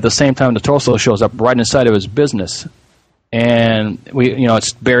 At the same time, the torso shows up right inside of his business. And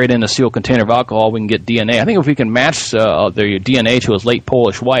it's buried in a sealed container of alcohol. We can get DNA. I think if we can match the DNA to his late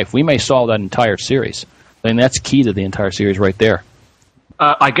Polish wife, we may solve that entire series. I mean, that's key to the entire series right there.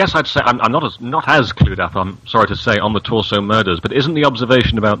 I guess I'd say I'm not as clued up, I'm sorry to say, on the torso murders. But isn't the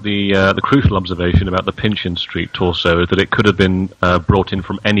observation about the crucial observation about the Pynchon Street torso that it could have been brought in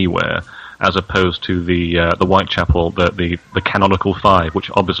from anywhere, as opposed to the Whitechapel, the canonical 5,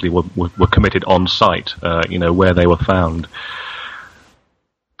 which obviously were committed on site, where they were found.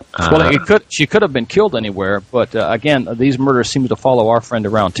 Well, she could have been killed anywhere, but again, these murders seem to follow our friend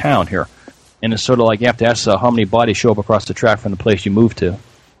around town here. And it's sort of like you have to ask how many bodies show up across the track from the place you moved to.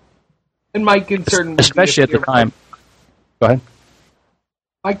 And my concern, especially at the time. Go ahead.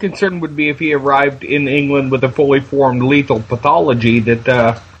 My concern would be if he arrived in England with a fully formed lethal pathology,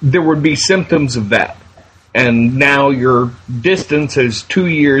 that there would be symptoms of that. And now your distance is 2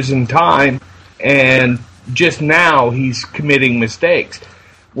 years in time, and just now he's committing mistakes.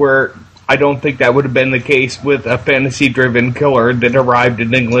 Where I don't think that would have been the case with a fantasy-driven killer that arrived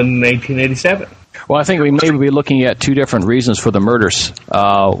in England in 1887. Well, I think we may be looking at two different reasons for the murders.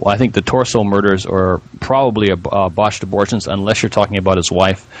 I think the torso murders are probably botched abortions, unless you're talking about his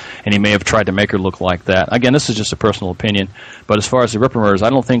wife, and he may have tried to make her look like that. Again, this is just a personal opinion, but as far as the Ripper murders, I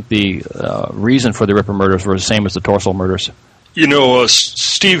don't think the reason for the Ripper murders were the same as the torso murders.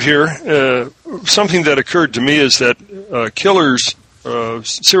 Steve here, something that occurred to me is that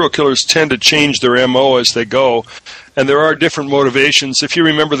serial killers tend to change their MO as they go, and there are different motivations. If you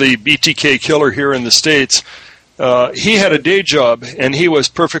remember the BTK killer here in the States, he had a day job, and he was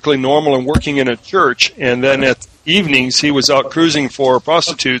perfectly normal and working in a church, and then at evenings he was out cruising for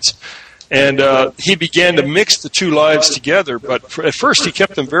prostitutes, and he began to mix the two lives together, but at first he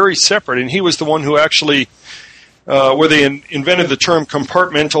kept them very separate, and he was the one who actually, where they invented the term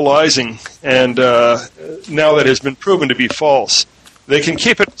compartmentalizing, and now that has been proven to be false. They can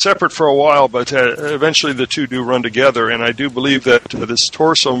keep it separate for a while, but eventually the two do run together, and I do believe that this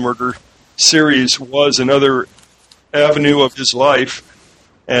torso murder series was another avenue of his life,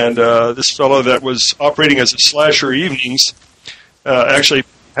 and this fellow that was operating as a slasher evenings actually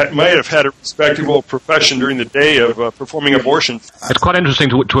might have had a respectable profession during the day of performing abortions. It's quite interesting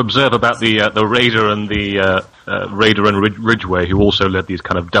to observe about the Raider and the Raider and Ridgway, who also led these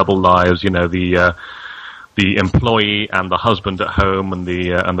kind of double lives. You know, the employee and the husband at home, and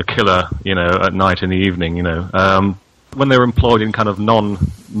the killer, you know, at night in the evening. You know, when they were employed in kind of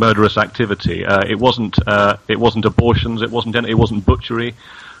non-murderous activity, it wasn't abortions, it wasn't butchery,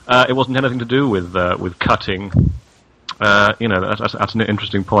 it wasn't anything to do with cutting. You know, that's an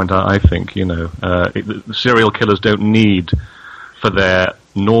interesting point, I think. You know, the serial killers don't need, for their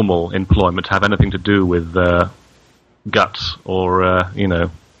normal employment, to have anything to do with guts or, you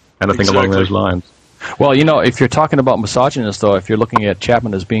know, anything along those lines. Well, you know, if you're talking about misogynist, though, if you're looking at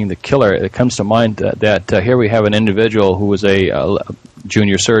Chapman as being the killer, it comes to mind that here we have an individual who was a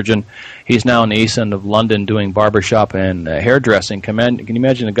junior surgeon. He's now in the East End of London doing barbershop and hairdressing. Can you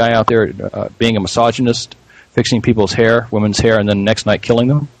imagine a guy out there being a misogynist, fixing people's hair, women's hair, and then the next night killing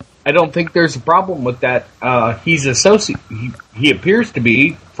them? I don't think there's a problem with that. He's he appears to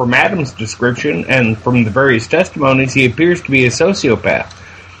be, from Adam's description and from the various testimonies, he appears to be a sociopath.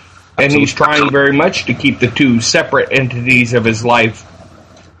 And he's trying very much to keep the two separate entities of his life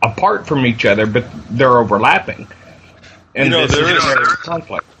apart from each other, but they're overlapping. And you know, there is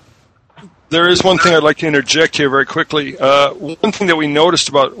conflict. There is one thing I'd like to interject here very quickly. One thing that we noticed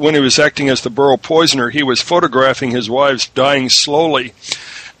about when he was acting as the Burrow poisoner, he was photographing his wives dying slowly.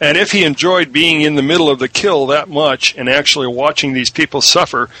 And if he enjoyed being in the middle of the kill that much and actually watching these people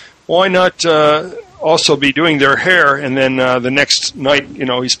suffer, why not also be doing their hair, and then the next night, you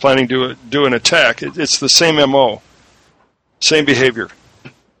know, he's planning to do an attack? It's the same MO, same behavior.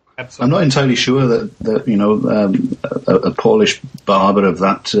 Absolutely. I'm not entirely sure that you know, a Polish barber of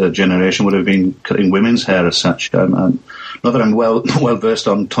that generation would have been cutting women's hair as such. Not that I'm well versed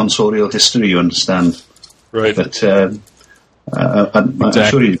on tonsorial history, you understand, right? But I'm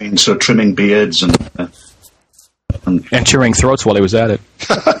sure he'd been sort of trimming beards and chewing throats while he was at it.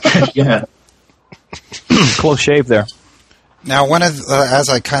 Yeah. Close shave there. Now, one of, as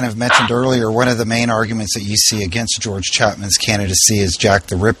I kind of mentioned earlier, one of the main arguments that you see against George Chapman's candidacy as Jack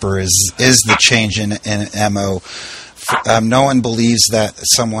the Ripper is the change in MO. No one believes that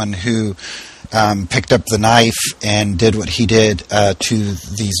someone who picked up the knife and did what he did to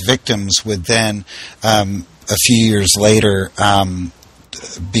these victims would then, a few years later,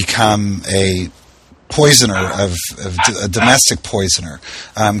 become a poisoner, of a domestic poisoner.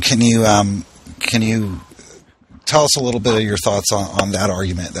 Can you tell us a little bit of your thoughts on that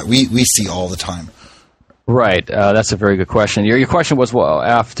argument that we see all the time? Right. That's a very good question. Your question was, well,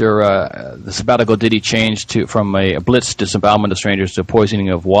 after the sabbatical, did he change from a blitz disembowelment of strangers to poisoning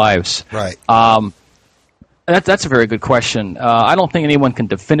of wives? Right. That's a very good question. I don't think anyone can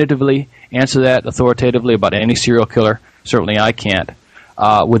definitively answer that authoritatively about any serial killer. Certainly I can't.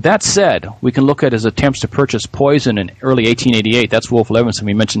 With that said, we can look at his attempts to purchase poison in early 1888. That's Wolf Levinson.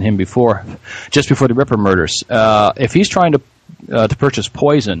 We mentioned him before, just before the Ripper murders. If he's trying to purchase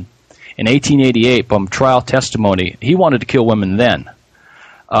poison in 1888 from trial testimony, he wanted to kill women then.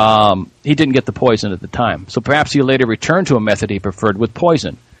 He didn't get the poison at the time. So perhaps he later returned to a method he preferred with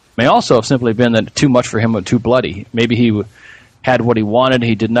poison. May also have simply been that too much for him and too bloody. Maybe he had what he wanted.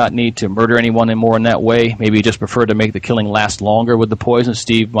 He did not need to murder anyone anymore in that way. Maybe he just preferred to make the killing last longer with the poison.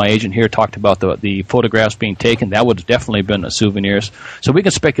 Steve, my agent here, talked about the photographs being taken. That would have definitely been souvenirs. So we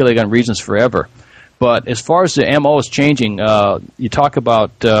can speculate on reasons forever. But as far as the MOs changing, you talk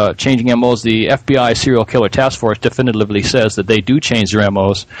about changing MOs. The FBI Serial Killer Task Force definitively says that they do change their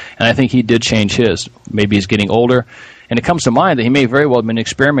MOs, and I think he did change his. Maybe he's getting older. And it comes to mind that he may very well have been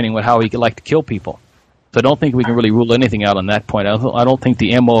experimenting with how he could like to kill people. So I don't think we can really rule anything out on that point. I don't think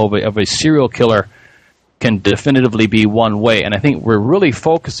the MO of a serial killer can definitively be one way. And I think we're really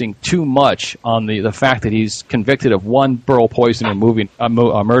focusing too much on the fact that he's convicted of one Burrow poisoner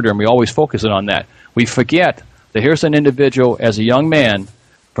murder, and we always focus on that. We forget that here's an individual as a young man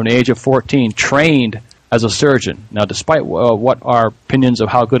from the age of 14 trained as a surgeon. Now, despite what our opinions of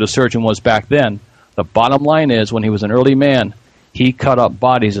how good a surgeon was back then, the bottom line is when he was an early man, he cut up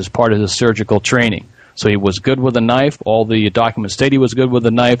bodies as part of his surgical training. So he was good with a knife. All the documents state he was good with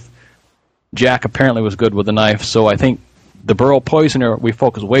a knife. Jack apparently was good with a knife. So I think the Burrow poisoner, we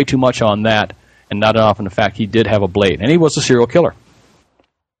focus way too much on that and not enough on the fact he did have a blade. And he was a serial killer.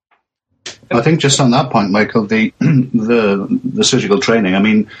 I think just on that point, Michael, the surgical training. I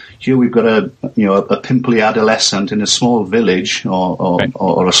mean, here we've got a pimply adolescent in a small village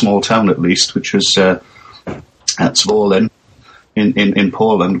or a small town at least, which was at Zwolle in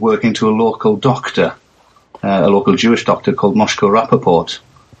Poland, working to a local doctor, a local Jewish doctor called Moshko Rappaport.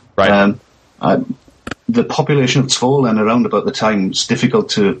 Right. The population of Zwolle around about the time is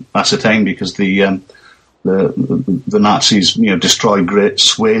difficult to ascertain because the Nazis, destroyed great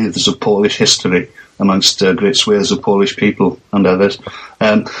swathes of Polish history amongst great swathes of Polish people and others.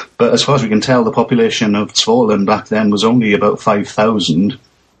 But as far as we can tell, the population of Zwolle back then was only about 5,000,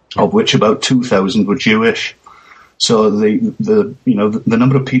 of which about 2,000 were Jewish. So the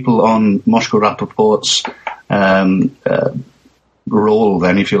number of people on Moshko Rappaport's role,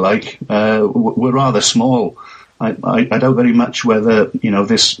 then, if you like, were rather small. I doubt very much whether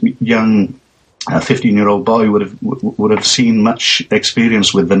this young 15-year-old boy would have seen much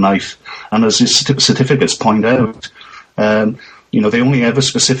experience with the knife. And as his certificates point out, they only ever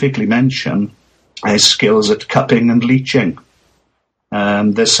specifically mention his skills at cutting and leeching.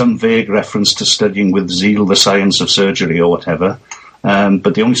 There's some vague reference to studying with zeal the science of surgery or whatever,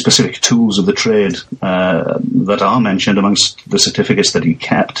 but the only specific tools of the trade that are mentioned amongst the certificates that he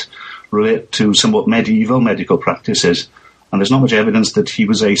kept relate to somewhat medieval medical practices. And there's not much evidence that he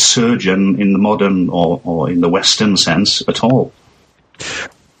was a surgeon in the modern or in the Western sense at all.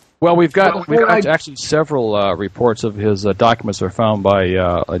 Well, we've got actually several reports of his documents are found by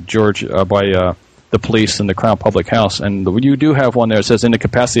the police and the Crown Public House, and you do have one there that says, in the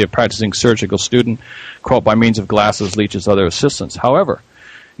capacity of practicing surgical student, quote, by means of glasses, leeches, other assistants. However,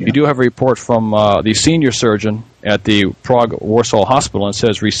 you do have a report from the senior surgeon at the Prague-Warsaw Hospital, and it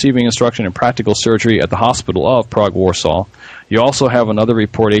says, receiving instruction in practical surgery at the Hospital of Prague-Warsaw. You also have another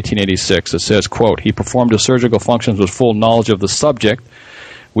report, 1886, that says, quote, he performed his surgical functions with full knowledge of the subject.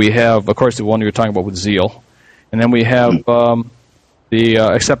 We have, of course, the one you were talking about with zeal. And then we have the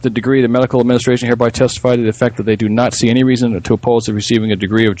accepted degree. The medical administration hereby testified to the effect that they do not see any reason to oppose the receiving a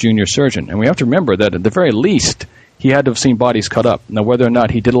degree of junior surgeon. And we have to remember that at the very least, he had to have seen bodies cut up. Now, whether or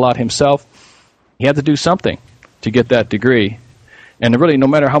not he did a lot himself, he had to do something to get that degree. And really, no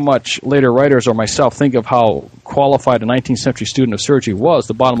matter how much later writers or myself think of how qualified a 19th century student of surgery was,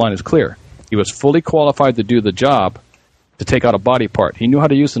 the bottom line is clear. He was fully qualified to do the job, to take out a body part. He knew how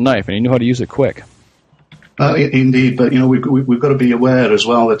to use the knife, and he knew how to use it quick. Indeed, but we've got to be aware as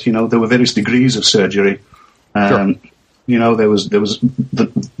well that there were various degrees of surgery. Sure. There was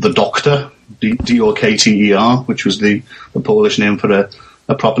the doctor, D-O-K-T-E-R, which was the Polish name for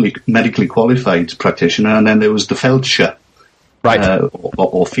a properly medically qualified practitioner, and then there was the Feldscher, right,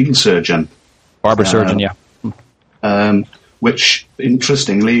 or field surgeon, barber surgeon, yeah. Which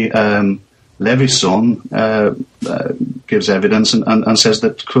interestingly, Levison gives evidence and says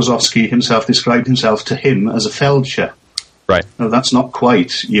that Krasovsky himself described himself to him as a Feldscher. Right. Now, that's not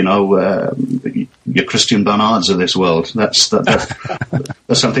quite, your Christian Barnards of this world. That's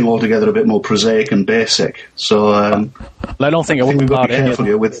something altogether a bit more prosaic and basic. So I don't think we've got to be careful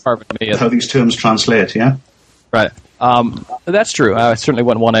here with how these terms translate, yeah? Right. That's true. I certainly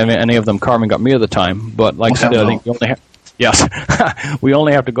wouldn't want any of them carving up me at the time, but like I said, I think you only have... Yes. We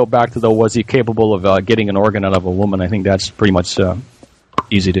only have to go back to was he capable of getting an organ out of a woman? I think that's pretty much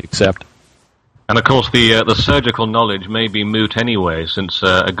easy to accept. And of course, the surgical knowledge may be moot anyway, since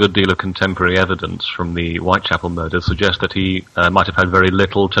a good deal of contemporary evidence from the Whitechapel murder suggests that he might have had very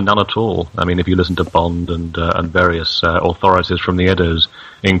little to none at all. I mean, if you listen to Bond and various authorities from the Eddowes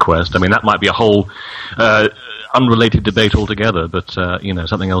inquest, I mean, that might be a whole unrelated debate altogether, but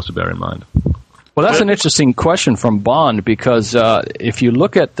something else to bear in mind. Well, that's an interesting question from Bond, because if you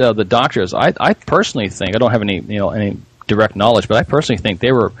look at the doctors, I personally think, I don't have any direct knowledge, but I personally think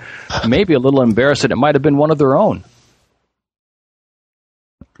they were maybe a little embarrassed that it might have been one of their own.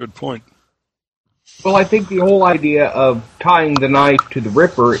 Good point. Well, I think the whole idea of tying the knife to the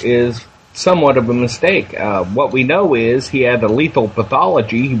Ripper is somewhat of a mistake. What we know is he had a lethal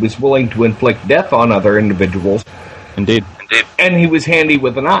pathology. He was willing to inflict death on other individuals. Indeed. And he was handy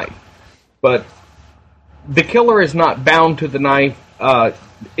with a knife. But the killer is not bound to the knife.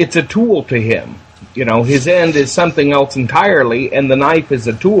 It's a tool to him. His end is something else entirely, and the knife is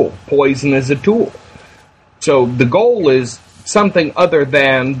a tool. Poison is a tool. So the goal is something other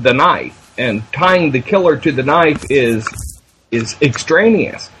than the knife, and tying the killer to the knife is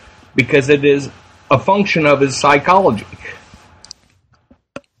extraneous, because it is a function of his psychology.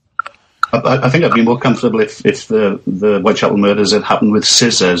 I think I'd be more comfortable if the Whitechapel murders had happened with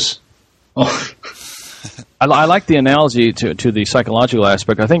scissors. Oh. I like the analogy to the psychological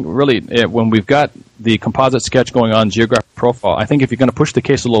aspect. I think really when we've got the composite sketch going on, geographic profile, I think if you're going to push the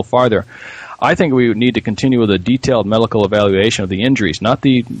case a little farther, I think we would need to continue with a detailed medical evaluation of the injuries, not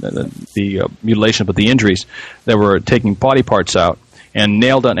the mutilation, but the injuries that were taking body parts out, and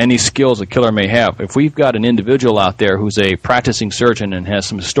nailed on any skills a killer may have. If we've got an individual out there who's a practicing surgeon and has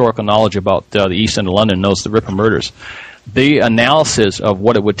some historical knowledge about the East End of London, knows the Ripper murders, the analysis of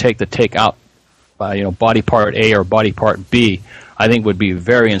what it would take to take out body part A or body part B, I think would be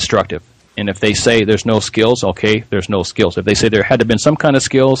very instructive. And if they say there's no skills, okay, there's no skills. If they say there had to have been some kind of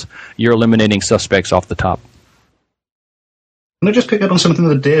skills, you're eliminating suspects off the top. Can I just pick up on something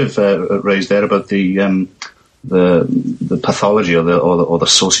that Dave raised there about the pathology or the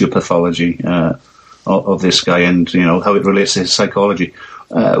sociopathology of this guy, and how it relates to his psychology?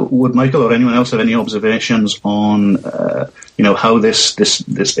 Would Michael or anyone else have any observations on how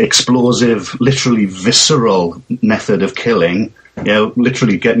this explosive, literally visceral method of killing,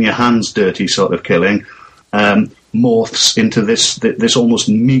 literally getting your hands dirty sort of killing, morphs into this almost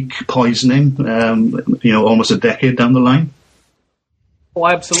meek poisoning, almost a decade down the line?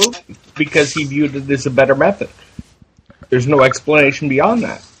 Well, absolutely, because he viewed it as a better method. There's no explanation beyond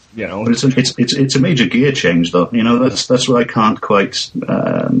that. But it's a major gear change, though. That's what I can't quite.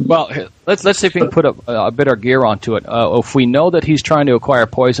 Well, let's see if we can put a bit of gear onto it. If we know that he's trying to acquire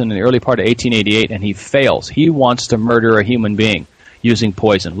poison in the early part of 1888 and he fails, he wants to murder a human being using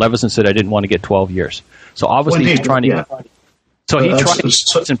poison. Levison said, "I didn't want to get 12 years." So obviously he's trying to. Yeah. So he tried to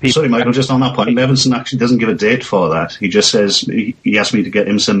poison people. Sorry, Michael, just on that point, Levinson actually doesn't give a date for that. He just says he asked me to get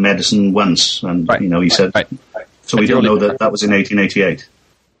him some medicine once, and he said. Right. So we don't know that was in 1888.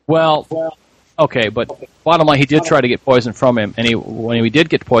 Well, okay, but bottom line, he did try to get poison from him, and when he did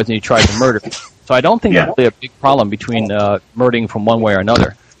get poison, he tried to murder. So I don't think that's really a big problem between murdering from one way or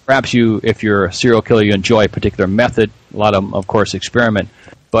another. Perhaps if you're a serial killer, you enjoy a particular method. A lot of them, of course, experiment.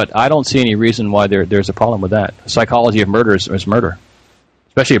 But I don't see any reason why there's a problem with that. The psychology of murder is murder,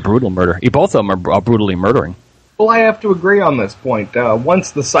 especially a brutal murder. Both of them are brutally murdering. Well, I have to agree on this point.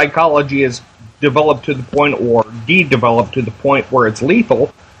 Once the psychology is developed to the point or de-developed to the point where it's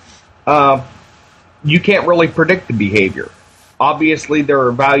lethal, you can't really predict the behavior. Obviously, there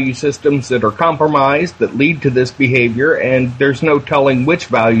are value systems that are compromised that lead to this behavior, and there's no telling which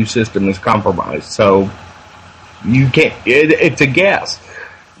value system is compromised. So you can't. It's a guess,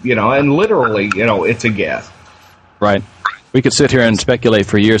 and literally, it's a guess. Right. We could sit here and speculate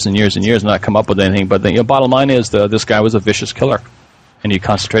for years and years and years and not come up with anything. But the bottom line is this guy was a vicious killer, and you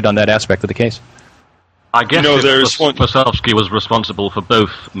concentrate on that aspect of the case. I guess Wasowski was responsible for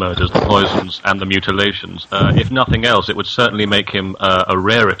both murders, the poisons and the mutilations. If nothing else, it would certainly make him a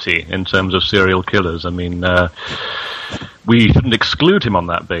rarity in terms of serial killers. I mean, we shouldn't exclude him on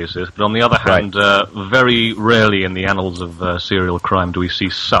that basis, but on the other hand, very rarely in the annals of serial crime do we see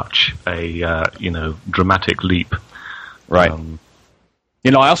such a dramatic leap. Right.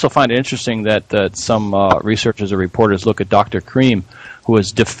 I also find it interesting that some researchers or reporters look at Dr. Cream, who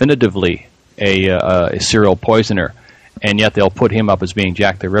is definitively a serial poisoner, and yet they'll put him up as being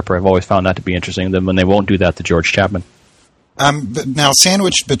Jack the Ripper. I've always found that to be interesting, then when they won't do that to George Chapman. But now,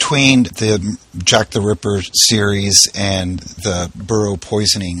 sandwiched between the Jack the Ripper series and the Burrow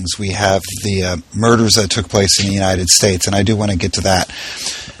poisonings, we have the murders that took place in the United States, and I do want to get to that,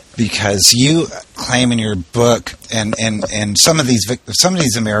 because you claim in your book, and some of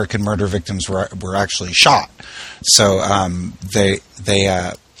these American murder victims were actually shot. So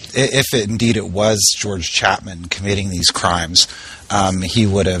if indeed it was George Chapman committing these crimes, he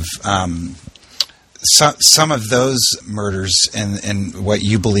would have some of those murders and what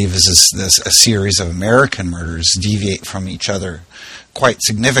you believe is a series of American murders deviate from each other quite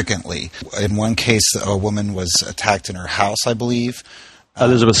significantly. In one case, a woman was attacked in her house, I believe.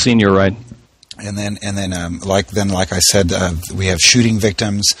 Elizabeth Senior, right? And then, like I said, we have shooting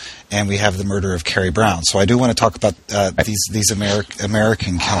victims, and we have the murder of Carrie Brown. So I do want to talk about these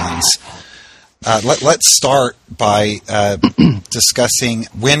American killings. Let's start by discussing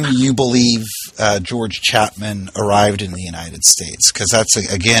when you believe George Chapman arrived in the United States, because that's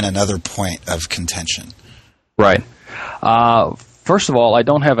again another point of contention. Right. First of all, I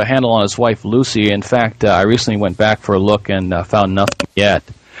don't have a handle on his wife Lucy. In fact, I recently went back for a look and found nothing yet.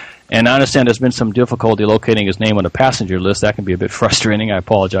 And I understand there's been some difficulty locating his name on the passenger list. That can be a bit frustrating. I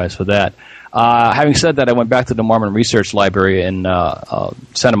apologize for that. Having said that, I went back to the Mormon Research Library in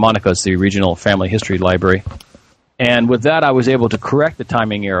Santa Monica. It's the regional family history library. And with that, I was able to correct the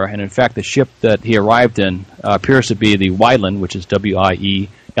timing error. And in fact, the ship that he arrived in appears to be the Wieland, which is Wieland,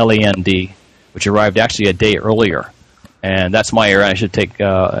 LAND, which arrived actually a day earlier. And that's my error. I should take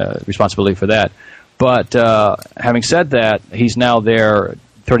responsibility for that. But having said that, he's now there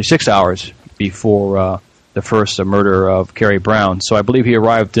 36 hours before the first murder of Carrie Brown. So I believe he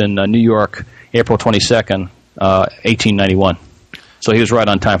arrived in New York April 22nd, 1891. So he was right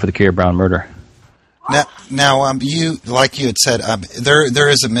on time for the Carrie Brown murder. Now, you, like you had said, there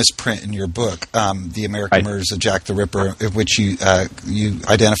is a misprint in your book, The American Murders of Jack the Ripper, of which you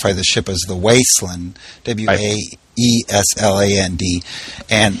identify the ship as the Wasteland, Waesland,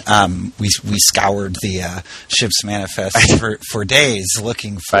 and we scoured the ship's manifest for days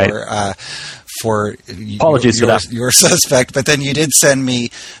looking for apologies for that. Your suspect, but then you did send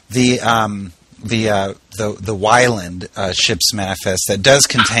me the Weiland ship's manifest that does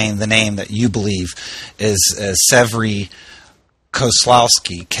contain the name that you believe is Severy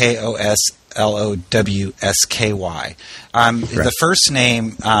Koslowski, Koslowsky. The first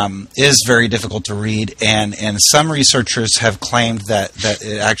name is very difficult to read, and some researchers have claimed that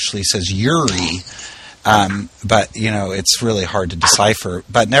it actually says Yuri. But, it's really hard to decipher.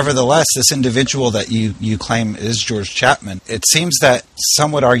 But nevertheless, this individual that you claim is George Chapman, it seems that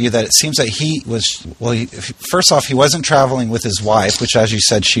some would argue that it seems that he was, first off, he wasn't traveling with his wife, which, as you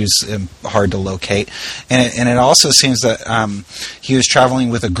said, she was hard to locate. And it also seems that he was traveling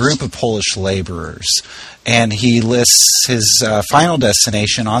with a group of Polish laborers. And he lists his final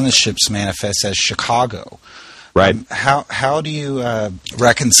destination on the ship's manifest as Chicago. Right. How do you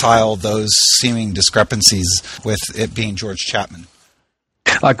reconcile those seeming discrepancies with it being George Chapman?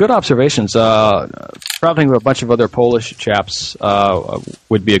 Good observations. Traveling with a bunch of other Polish chaps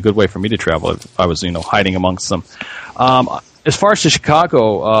would be a good way for me to travel if I was, hiding amongst them. As far as the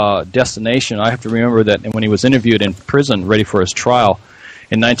Chicago destination, I have to remember that when he was interviewed in prison, ready for his trial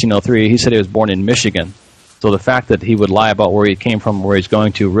in 1903, he said he was born in Michigan. So the fact that he would lie about where he came from, where he's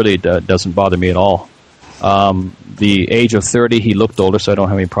going to, really doesn't bother me at all. The age of 30, he looked older, so I don't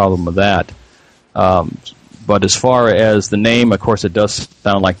have any problem with that. But as far as the name, of course, it does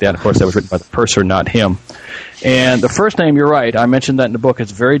sound like that. Of course, that was written by the purser, not him. And the first name, you're right. I mentioned that in the book.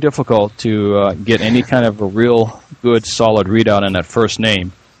 It's very difficult to get any kind of a real good, solid readout on that first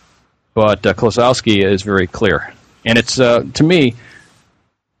name. But Koslowski is very clear. And it's, to me,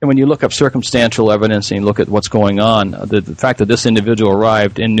 when you look up circumstantial evidence and you look at what's going on, the fact that this individual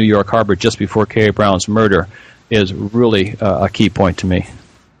arrived in New York Harbor just before Carrie Brown's murder is really a key point to me.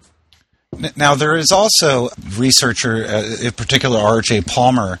 Now, there is also a researcher, in particular R.J.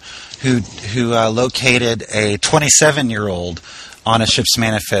 Palmer, who located a 27-year-old on a ship's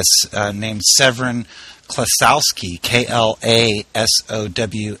manifest named Severin Koslowsky, Klasowsky,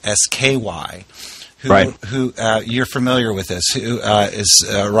 who you're familiar with this, who is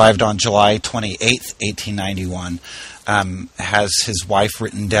arrived on July 28th, 1891, has his wife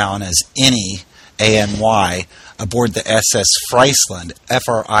written down as Any, A-N-Y, aboard the SS Friesland,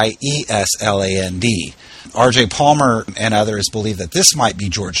 Friesland. R.J. Palmer and others believe that this might be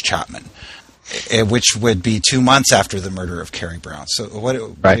George Chapman, which would be 2 months after the murder of Carrie Brown. So what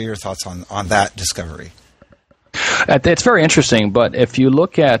are your thoughts on that discovery? It's very interesting, but if you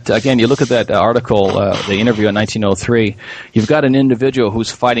look at, again, you look at that article, the interview in 1903, you've got an individual who's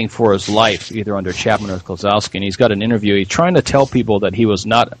fighting for his life, either under Chapman or Koslowski, and he's got an interview. He's trying to tell people that he was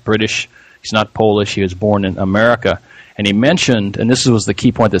not British, he's not Polish, he was born in America. And he mentioned, and this was the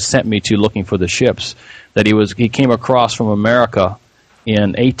key point that sent me to looking for the ships, that he came across from America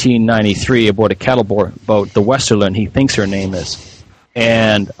in 1893 aboard a cattle boat, the Westerland, he thinks her name is.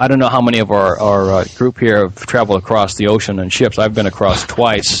 And I don't know how many of our group here have traveled across the ocean in ships. I've been across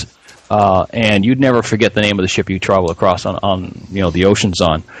twice, and you'd never forget the name of the ship you travel across on the oceans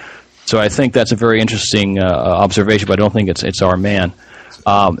on. So I think that's a very interesting observation, but I don't think it's our man.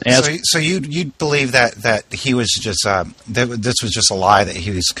 So you believe that he was just this was just a lie that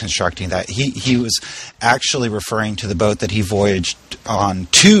he was constructing, that he was actually referring to the boat that he voyaged on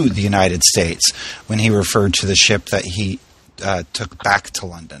to the United States when he referred to the ship that he took back to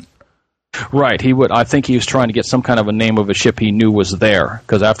London. Right. I think he was trying to get some kind of a name of a ship he knew was there,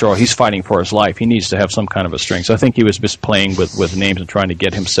 because after all, he's fighting for his life. He needs to have some kind of a string. So I think he was just playing with names and trying to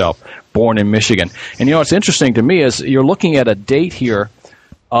get himself born in Michigan. And what's interesting to me is you're looking at a date here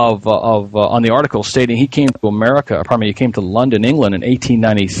of on the article stating he came to he came to London, England in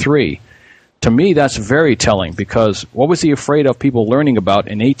 1893. To me, that's very telling, because what was he afraid of people learning about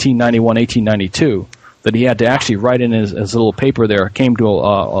in 1891, 1892? That he had to actually write in his little paper there, came to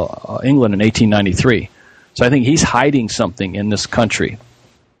England in 1893. So I think he's hiding something in this country.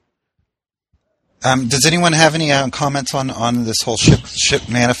 Does anyone have any comments on this whole ship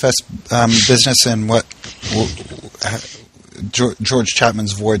manifest business and what George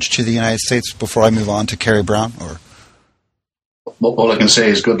Chapman's voyage to the United States before I move on to Carrie Brown? Or all I can say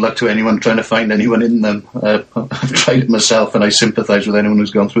is good luck to anyone trying to find anyone in them. I've tried it myself, and I sympathise with anyone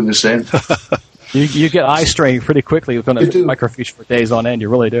who's gone through the same. You get eye strain pretty quickly with microfiche for days on end. You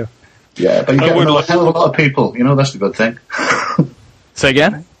really do. Yeah, but you get to know a hell of a lot of people. You know, that's the good thing. Say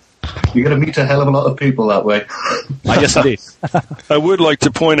again? You get to meet a hell of a lot of people that way. Yes, indeed. I would like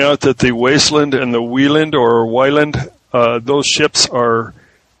to point out that the Wasteland and the Wieland or Wyland, those ships are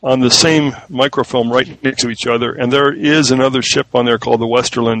on the same microfilm right next to each other, and there is another ship on there called the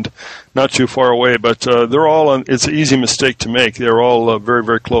Westerland, not too far away, but they're all on. It's an easy mistake to make. They're all very,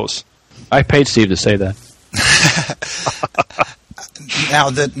 very close. I paid Steve to say that. Now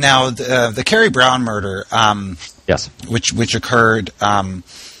the Carrie Brown murder, yes, which occurred on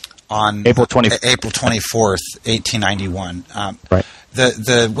April 24th, 1891. Right.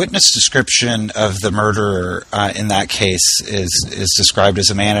 The witness description of the murderer in that case is described as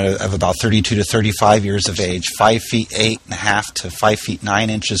a man of about 32 to 35 years of age, 5 feet 8.5 to 5 feet 9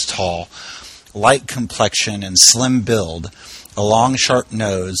 inches tall, light complexion and slim build, a long sharp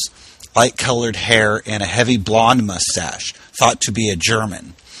nose, light-colored hair, and a heavy blonde mustache, thought to be a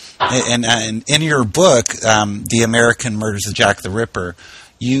German. And in your book, The American Murders of Jack the Ripper,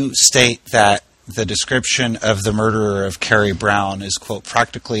 you state that the description of the murderer of Carrie Brown is, quote,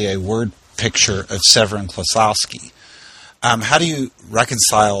 practically a word picture of Severin Klosowski. How do you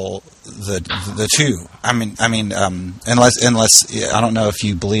reconcile the two? I mean, unless I don't know if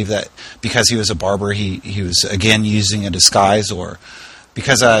you believe that because he was a barber, he was again using a disguise, or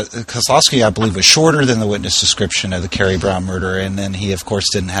because Klosowski, I believe, was shorter than the witness description of the Carrie Brown murder, and then he, of course,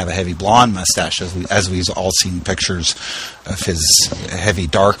 didn't have a heavy blonde mustache, as we've all seen pictures of his heavy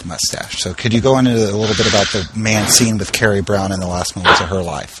dark mustache. So could you go into a little bit about the man seen with Carrie Brown in the last moments of her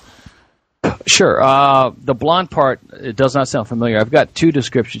life? Sure. The blonde part, it does not sound familiar. I've got two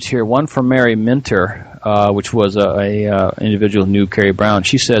descriptions here. One from Mary Minter, which was a individual who knew Carrie Brown.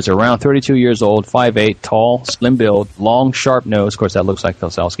 She says around 32 years old, 5'8", tall, slim build, long, sharp nose. Of course, that looks like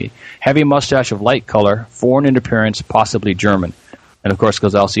Klosowski. Heavy mustache of light color, foreign in appearance, possibly German. And, of course,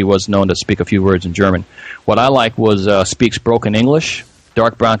 Klosowski was known to speak a few words in German. What I like was speaks broken English,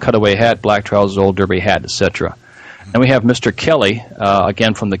 dark brown cutaway hat, black trousers, old derby hat, etc. And we have Mr. Kelly,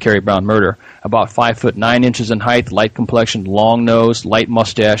 again from the Carrie Brown murder, about 5 foot 9 inches in height, light complexion, long nose, light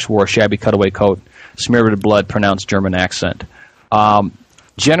mustache, wore a shabby cutaway coat, smeared with blood, pronounced German accent.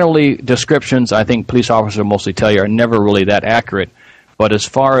 Generally, descriptions, I think police officers will mostly tell you, are never really that accurate. But as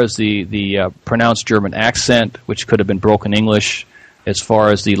far as the pronounced German accent, which could have been broken English, as far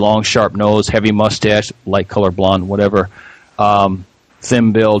as the long, sharp nose, heavy mustache, light color blonde, whatever,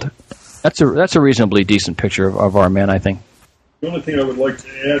 thin build, that's a reasonably decent picture of our man, I think. The only thing I would like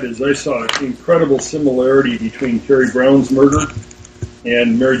to add is I saw an incredible similarity between Carrie Brown's murder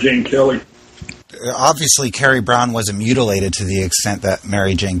and Mary Jane Kelly. Obviously, Carrie Brown wasn't mutilated to the extent that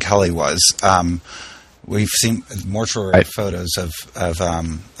Mary Jane Kelly was. We've seen mortuary photos of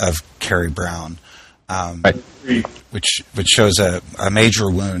Carrie Brown, which shows a major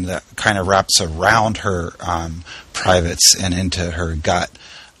wound that kind of wraps around her privates and into her gut.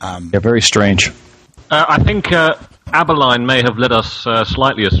 Very strange. I think Aberline may have led us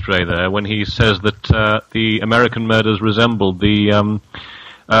slightly astray there when he says that the American murders resembled the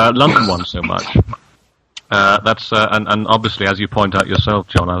London one so much. That's and obviously, as you point out yourself,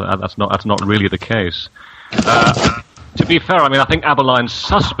 John, that's not really the case. To be fair, I mean, I think Aberline's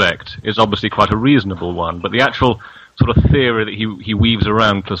suspect is obviously quite a reasonable one, but the actual sort of theory that he weaves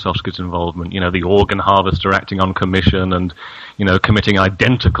around Klosowski's involvement, the organ harvester acting on commission and, committing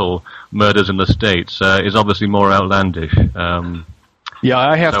identical murders in the States, is obviously more outlandish. Yeah,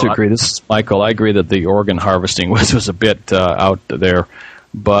 I have to agree. This is Michael. I agree that the organ harvesting was a bit out there.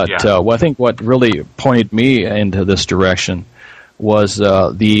 But I think what really pointed me into this direction was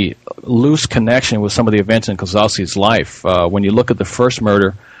the loose connection with some of the events in Klosowski's life. When you look at the first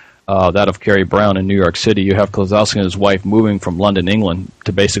murder, that of Carrie Brown in New York City, you have Klosowski and his wife moving from London, England,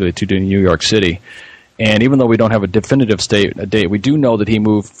 to New York City. And even though we don't have a definitive date, we do know that he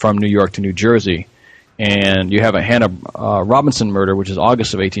moved from New York to New Jersey. And you have a Hannah Robinson murder, which is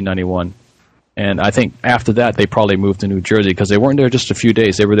August of 1891. And I think after that, they probably moved to New Jersey because they weren't there just a few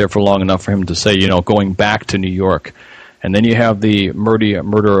days. They were there for long enough for him to say, going back to New York. And then you have the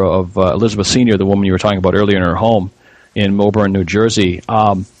murder of Elizabeth Sr., the woman you were talking about earlier, in her home in Melbourne, New Jersey.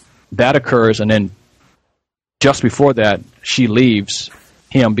 That occurs, and then just before that, she leaves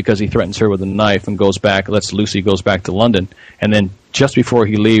him because he threatens her with a knife and goes back, lets Lucy goes back to London. And then just before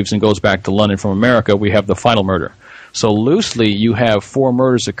he leaves and goes back to London from America, we have the final murder. So loosely, you have 4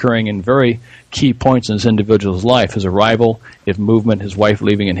 murders occurring in very key points in this individual's life: his arrival, his movement, his wife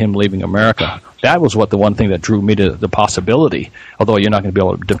leaving, and him leaving America. That was the one thing that drew me to the possibility, although you're not going to be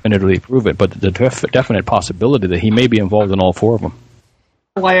able to definitively prove it, but the definite possibility that he may be involved in all 4 of them.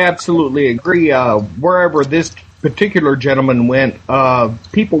 Well, I absolutely agree. Wherever this particular gentleman went,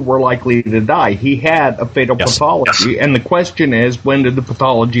 people were likely to die. He had a fatal pathology, and the question is, when did the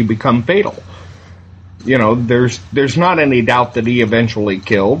pathology become fatal? You know, there's not any doubt that he eventually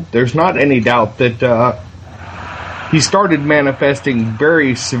killed. There's not any doubt that he started manifesting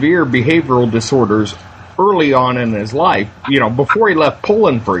very severe behavioral disorders early on in his life, you know, before he left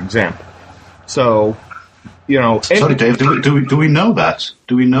Poland, for example. So, you know... Sorry, Dave, do we know that?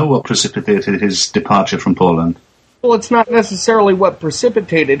 Do we know what precipitated his departure from Poland? Well, it's not necessarily what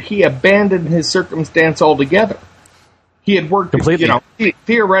precipitated. He abandoned his circumstance altogether. He had worked, completely. You know,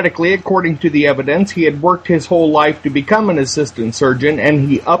 theoretically, according to the evidence, he had worked his whole life to become an assistant surgeon, and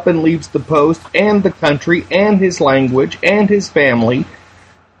he up and leaves the post and the country and his language and his family.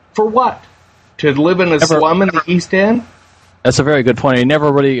 For what? To live in a slum in the East End? That's a very good point. He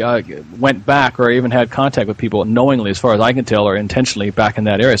never really went back or even had contact with people knowingly, as far as I can tell, or intentionally back in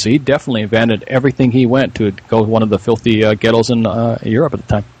that area. So he definitely abandoned everything he went to go to one of the filthy ghettos in Europe at the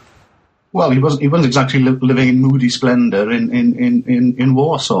time. Well, he wasn't exactly living in moody splendor in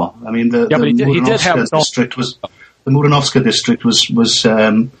Warsaw. I mean, the Muranowska district was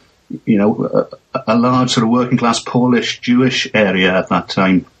you know, a large sort of working class Polish Jewish area at that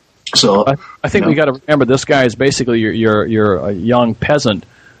time. So I think we got to remember this guy is basically your a young peasant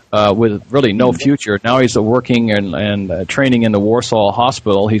with really no future. Now he's working and training in the Warsaw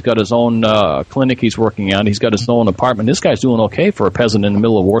Hospital. He's got his own clinic he's working at. He's got his own apartment. This guy's doing okay for a peasant in the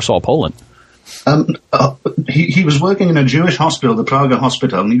middle of Warsaw, Poland. He was working in a Jewish hospital, the Praga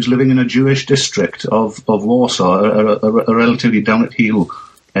Hospital, and he was living in a Jewish district of Warsaw, a relatively down-at-heel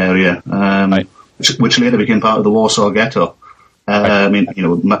area, right. which later became part of the Warsaw Ghetto. Right. I mean, you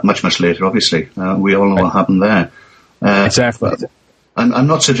know, much later, obviously. We all know what happened there. Exactly. I'm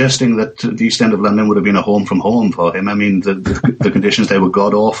not suggesting that the East End of London would have been a home from home for him. I mean, the conditions there were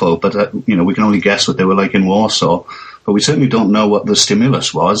god-awful, but, you know, we can only guess what they were like in Warsaw. But we certainly don't know what the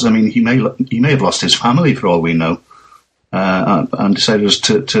stimulus was. I mean, he may have lost his family for all we know, and decided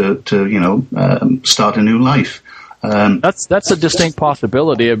to you know, start a new life. That's a distinct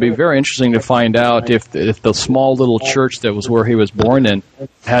possibility. It'd be very interesting to find out if the small little church that was where he was born in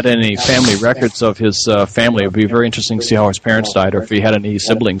had any family records of his family. It would be very interesting to see how his parents died, or if he had any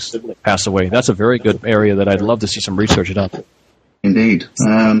siblings pass away. That's a very good area that I'd love to see some research done. Indeed.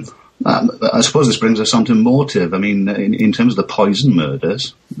 I suppose this brings us on to motive. I mean, in terms of the poison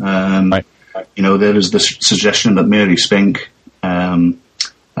murders, right. You know, there is this suggestion that Mary Spink,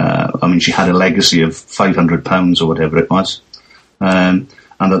 I mean, she had a legacy of £500 or whatever it was, and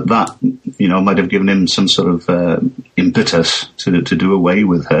that you know, might have given him some sort of impetus to do away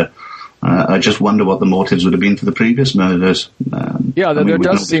with her. I just wonder what the motives would have been for the previous murders. There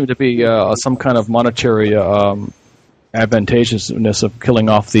does seem to be some kind of monetary advantageousness of killing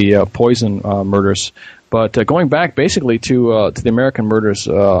off the poison murders. But going back basically to the American murders,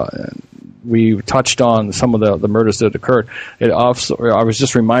 we touched on some of the murders that occurred. I was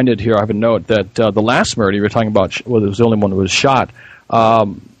just reminded here, I have a note, that the last murder you were talking about, well, it was the only one that was shot.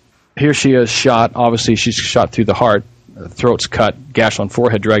 Here she is shot. Obviously, she's shot through the heart, throat's cut, gash on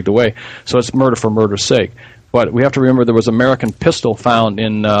forehead, dragged away. So it's murder for murder's sake. But we have to remember there was an American pistol found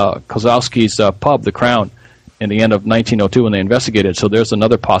in Kozlowski's pub, The Crown, in the end of 1902 when they investigated. So there's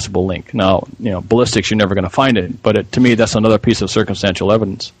another possible link. Now, you know, ballistics, you're never going to find it. But to me, that's another piece of circumstantial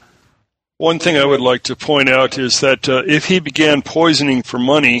evidence. One thing I would like to point out is that if he began poisoning for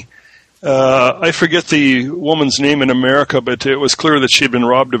money, I forget the woman's name in America, but it was clear that she'd been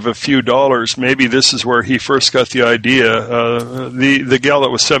robbed of a few dollars. Maybe this is where he first got the idea. The gal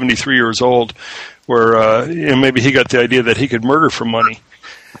that was 73 years old, where maybe he got the idea that he could murder for money.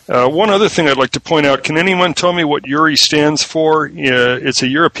 One other thing I'd like to point out, can anyone tell me what Yuri stands for? It's a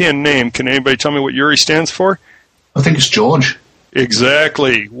European name. Can anybody tell me what Yuri stands for? I think it's George.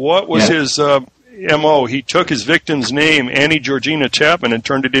 Exactly. What was his M.O.? He took his victim's name, Annie Georgina Chapman, and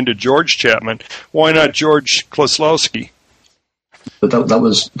turned it into George Chapman. Why not George Kozlowski? But that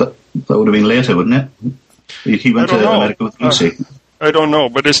would have been later, wouldn't it? He went to America with Lucy. I don't know,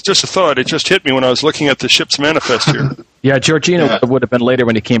 but it's just a thought. It just hit me when I was looking at the ship's manifest here. Yeah, Georgina would have been later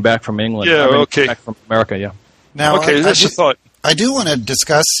when he came back from England. Yeah, okay. Back from America, yeah. Now, okay, that's a thought. I do want to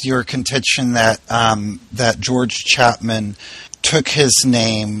discuss your contention that that George Chapman took his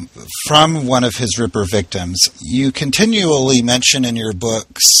name from one of his Ripper victims. You continually mention in your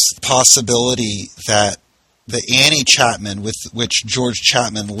books the possibility that the Annie Chapman with which George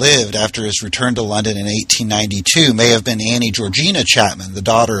Chapman lived after his return to London in 1892 may have been Annie Georgina Chapman, the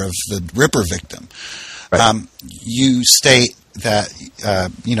daughter of the Ripper victim. Right. You state that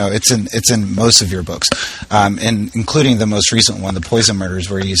it's in most of your books, and including the most recent one, The Poison Murders,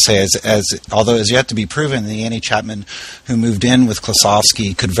 where you say, although it is yet to be proven, the Annie Chapman who moved in with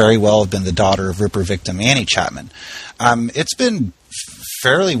Klosowski could very well have been the daughter of Ripper victim Annie Chapman. It's been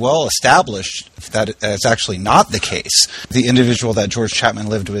fairly well established that it's actually not the case. The individual that George Chapman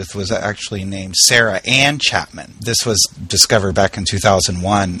lived with was actually named Sarah Ann Chapman. This was discovered back in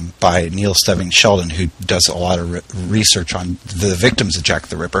 2001 by Neil Stebbings Sheldon, who does a lot of research on the victims of Jack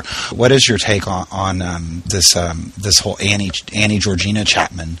the Ripper. What is your take on this whole Annie Georgina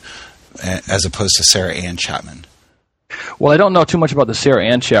Chapman as opposed to Sarah Ann Chapman? Well, I don't know too much about the Sarah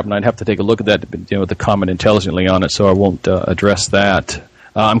Ann Chapman. I'd have to take a look at that, to comment intelligently on it, so I won't address that.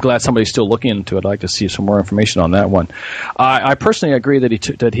 I'm glad somebody's still looking into it. I'd like to see some more information on that one. I personally agree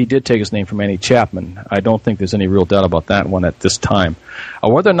that he did take his name from Annie Chapman. I don't think there's any real doubt about that one at this time.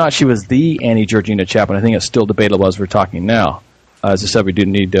 Whether or not she was the Annie Georgina Chapman, I think it's still debatable as we're talking now. As I said, we do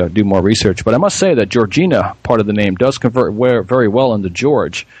need to do more research. But I must say that Georgina, part of the name, does convert very well into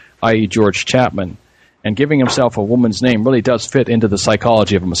George, i.e. George Chapman. And giving himself a woman's name really does fit into the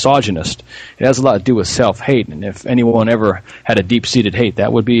psychology of a misogynist. It has a lot to do with self-hate, and if anyone ever had a deep-seated hate,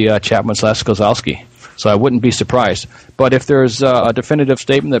 that would be Chapman/Klosowski. So I wouldn't be surprised. But if there's a definitive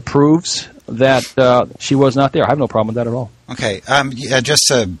statement that proves that she was not there, I have no problem with that at all. Okay. Just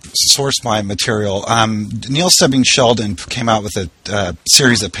to source my material, Neil Stebbings Sheldon came out with a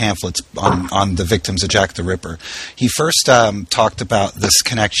series of pamphlets on the victims of Jack the Ripper. He first talked about this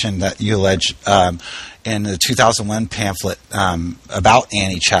connection that you allege in the 2001 pamphlet about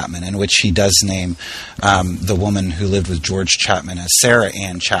Annie Chapman, in which he does name the woman who lived with George Chapman as Sarah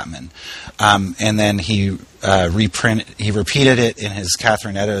Ann Chapman. And then he repeated it in his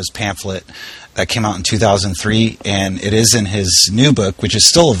Catherine Eddowes pamphlet that came out in 2003, and it is in his new book, which is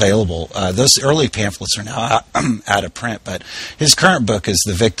still available. Those early pamphlets are now out of print, but his current book is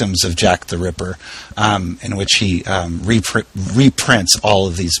The Victims of Jack the Ripper, in which he reprints all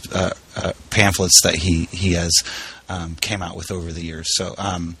of these pamphlets that he has came out with over the years. So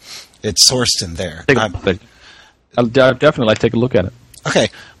it's sourced in there. I'll definitely like to take a look at it. Okay.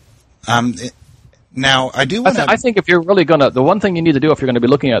 Now, I do want to... I think if you're really going to... The one thing you need to do if you're going to be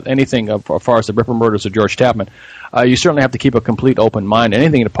looking at anything as far as the Ripper murders of George Chapman, you certainly have to keep a complete open mind.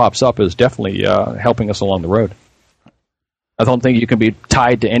 Anything that pops up is definitely helping us along the road. I don't think you can be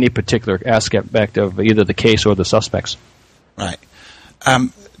tied to any particular aspect of either the case or the suspects. Right.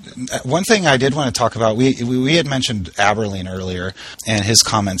 One thing I did want to talk about, we had mentioned Aberline earlier and his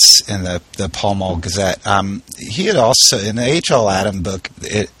comments in the Pall Mall Gazette. He had also, in the H.L. Adam book,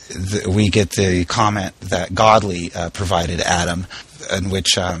 we get the comment that Godley provided Adam, in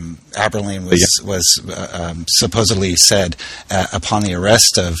which Aberline was supposedly said upon the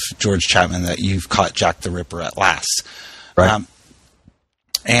arrest of George Chapman that you've caught Jack the Ripper at last. Right.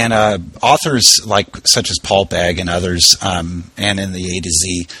 And authors such as Paul Begg and others, and in the A to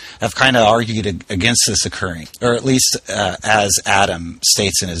Z, have kind of argued against this occurring, or at least as Adam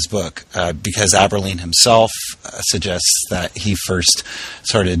states in his book, because Aberline himself suggests that he first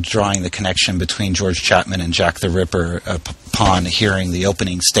started drawing the connection between George Chapman and Jack the Ripper upon hearing the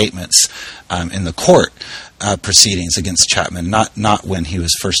opening statements in the court proceedings against Chapman, not when he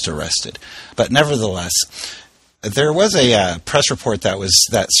was first arrested. But nevertheless, there was a press report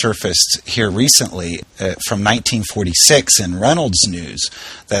that surfaced here recently from 1946 in Reynolds News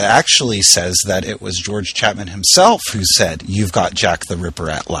that actually says that it was George Chapman himself who said, "You've got Jack the Ripper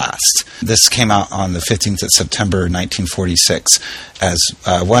at last." This came out on the 15th of September 1946 as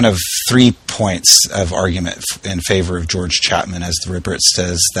one of 3 points of argument in favor of George Chapman as the Ripper. It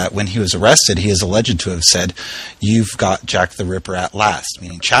says that when he was arrested, he is alleged to have said, "You've got Jack the Ripper at last,"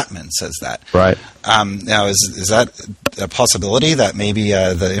 meaning Chapman says that. Right. Now, is that a possibility that maybe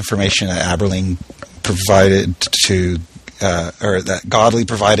the information that Aberline provided to, or that Godley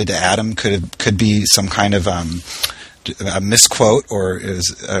provided to Adam could be some kind of a misquote, or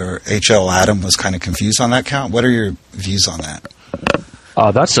H.L. Adam was kind of confused on that count? What are your views on that?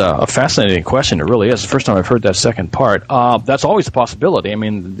 That's a fascinating question. It really is. The first time I've heard that second part. That's always a possibility. I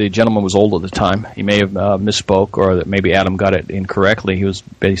mean, the gentleman was old at the time. He may have misspoke, or that maybe Adam got it incorrectly. He was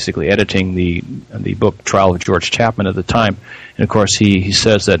basically editing the book Trial of George Chapman at the time. And, of course, he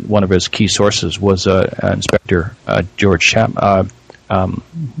says that one of his key sources was Inspector George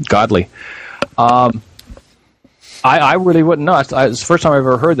Godley. I really wouldn't know. It's the first time I've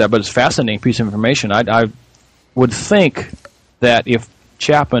ever heard that, but it's a fascinating piece of information. I would think that if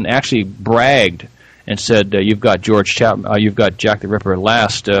Chapman actually bragged and said, "You've got George Chapman, you've got Jack the Ripper at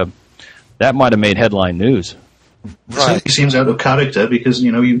last," that might have made headline news. Right. He seems out of character because he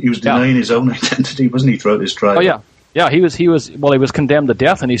was denying his own identity, wasn't he, throughout his trial? Oh yeah. He was condemned to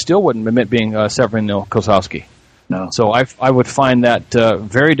death, and he still wouldn't admit being Severino Kozlowski. No. So I would find that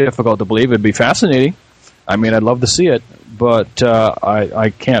very difficult to believe. It'd be fascinating. I mean, I'd love to see it, but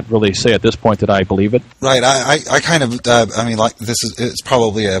I can't really say at this point that I believe it. Right. I kind of, it's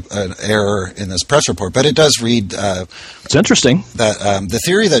probably an error in this press report, but it does read... it's interesting. That the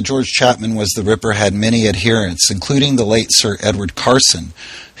theory that George Chapman was the Ripper had many adherents, including the late Sir Edward Carson,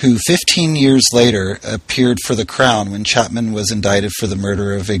 who 15 years later appeared for the Crown when Chapman was indicted for the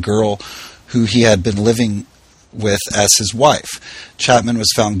murder of a girl who he had been living with as his wife. Chapman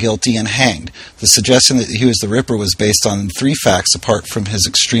was found guilty and hanged. The suggestion that he was the Ripper was based on 3 facts apart from his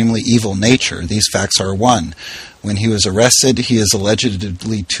extremely evil nature. These facts are: 1, when he was arrested, he is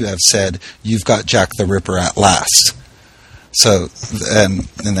allegedly to have said, "You've got Jack the Ripper at last." So, and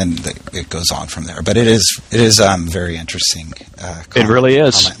then it goes on from there. But it is very interesting. It really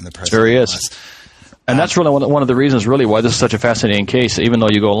is. It very is. And that's really one of the reasons, really, why this is such a fascinating case. Even though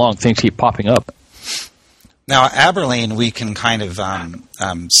you go along, things keep popping up. Now, Aberline, we can kind of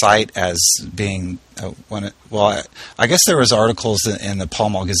cite as being I guess there was articles in the Pall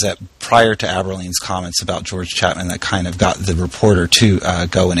Mall Gazette prior to Aberline's comments about George Chapman that kind of got the reporter to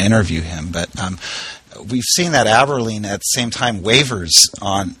go and interview him. But we've seen that Aberline at the same time wavers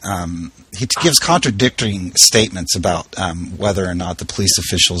on. He gives contradicting statements about whether or not the police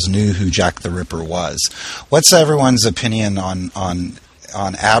officials knew who Jack the Ripper was. What's everyone's opinion on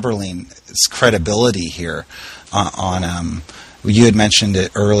Aberline's credibility here? You had mentioned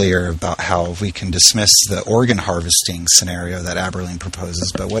it earlier about how we can dismiss the organ harvesting scenario that Aberline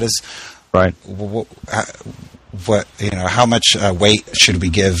proposes, but what is right? How much weight should we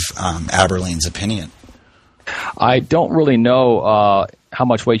give Aberline's opinion? I don't really know how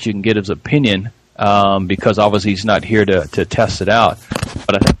much weight you can give his opinion because obviously he's not here to test it out.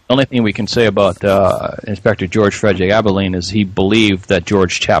 But I think the only thing we can say about Inspector George Frederick Aberline is he believed that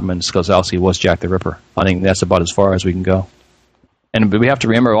George Chapman Skozlowski was Jack the Ripper. I think that's about as far as we can go. And we have to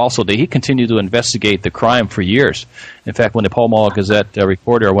remember also that he continued to investigate the crime for years. In fact, when the Pall Mall Gazette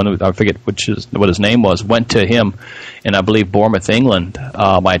reporter, I forget what his name was, went to him in, I believe, Bournemouth, England,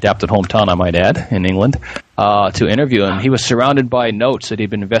 my adopted hometown, I might add, in England, to interview him, he was surrounded by notes that he'd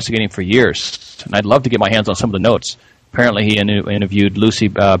been investigating for years. And I'd love to get my hands on some of the notes. Apparently, he interviewed Lucy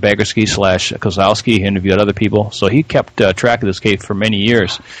Bagerski / Kozlowski. He interviewed other people. So he kept track of this case for many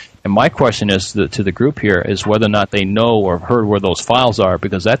years. And my question is to the group here is whether or not they know or have heard where those files are,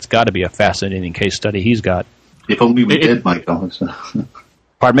 because that's got to be a fascinating case study he's got. If only we did, Michael.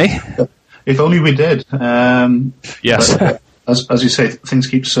 Pardon me? If only we did. Yes. But, as you say, things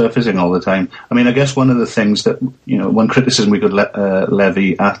keep surfacing all the time. I mean, I guess one of the things that, one criticism we could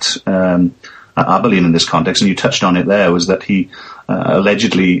levy at Aberline in this context, and you touched on it there, was that he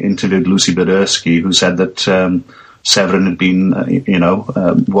allegedly interviewed Lucy Baderski, who said that Severin had been,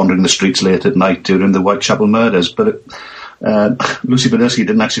 wandering the streets late at night during the Whitechapel murders. But Lucy Baderski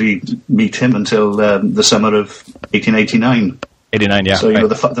didn't actually meet him until the summer of 1889. 89, yeah. So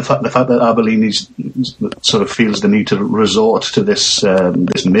the fact that Aberline sort of feels the need to resort to this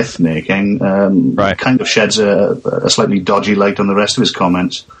myth making kind of sheds a slightly dodgy light on the rest of his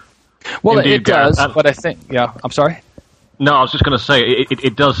comments. Well, Indeed, it does, but I think, I'm sorry? No, I was just going to say,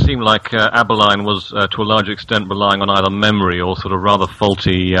 it does seem like Aberline was, to a large extent, relying on either memory or sort of rather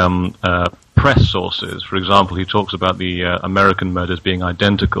faulty press sources. For example, he talks about the American murders being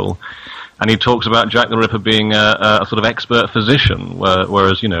identical, and he talks about Jack the Ripper being a sort of expert physician,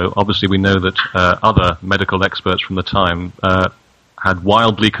 whereas, obviously we know that other medical experts from the time had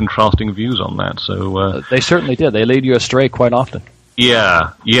wildly contrasting views on that. So they certainly did. They lead you astray quite often.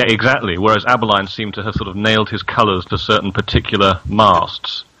 Yeah, exactly. Whereas Aberline seemed to have sort of nailed his colours to certain particular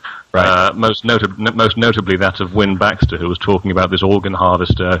masts. Right. Most notably that of Wynne Baxter, who was talking about this organ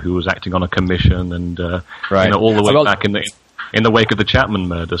harvester who was acting on a commission, and all the way back in the wake of the Chapman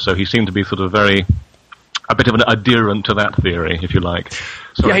murder. So he seemed to be sort of a bit of an adherent to that theory, if you like.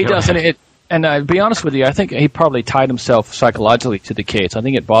 Yeah, he does, and to be honest with you, I think he probably tied himself psychologically to the case. I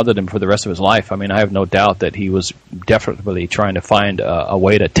think it bothered him for the rest of his life. I mean, I have no doubt that he was definitely trying to find a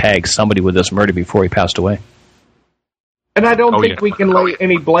way to tag somebody with this murder before he passed away. And I don't think we can lay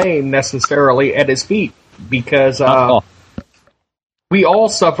any blame necessarily at his feet, because we all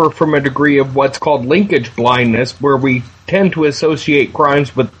suffer from a degree of what's called linkage blindness, where we tend to associate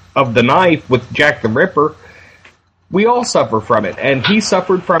crimes of the knife with Jack the Ripper. We all suffer from it, and he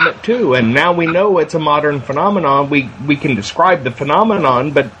suffered from it too. And now we know it's a modern phenomenon. We can describe the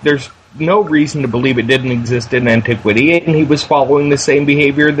phenomenon, but there's no reason to believe it didn't exist in antiquity, and he was following the same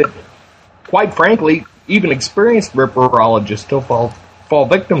behavior that, quite frankly, even experienced ripperologists still fall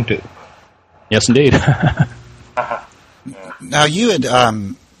victim to. Yes, indeed. Now, you had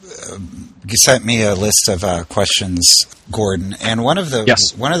sent me a list of questions, Gordon, and one of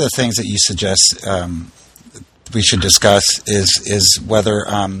the things that you suggest we should discuss is whether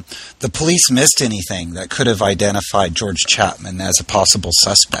the police missed anything that could have identified George Chapman as a possible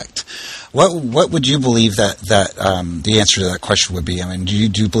suspect. What would you believe that the answer to that question would be? I mean, do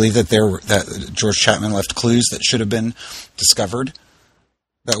you believe that George Chapman left clues that should have been discovered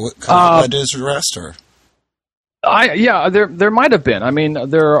that could have led to his arrest, or? There might have been. I mean,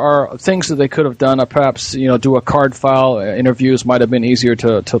 there are things that they could have done. Perhaps do a card file. Interviews might have been easier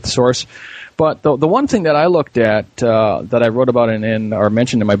to source. But the one thing that I looked at that I wrote about or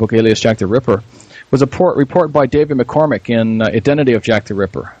mentioned in my book Alias Jack the Ripper was a report by David McCormick in Identity of Jack the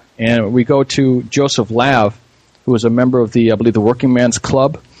Ripper, and we go to Joseph Lav, who was a member of the Working Man's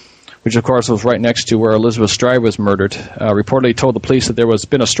Club, which of course was right next to where Elizabeth Stride was murdered. Reportedly told the police that there was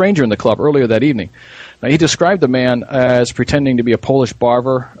been a stranger in the club earlier that evening. Now, he described the man as pretending to be a Polish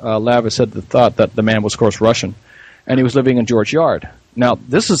barber. Lav has said thought that the man was, of course, Russian, and he was living in George Yard. Now,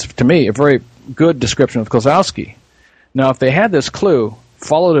 this is, to me, a very good description of Kozlowski. Now, if they had this clue,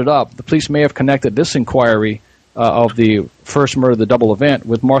 followed it up, the police may have connected this inquiry of the first murder of the double event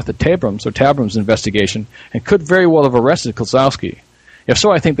with Martha Tabram's investigation, and could very well have arrested Kozlowski. If so,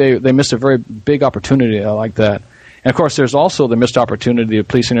 I think they missed a very big opportunity like that. And, of course, there's also the missed opportunity the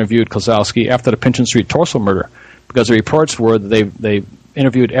police interviewed Kozlowski after the Pynchon Street torso murder, because the reports were that they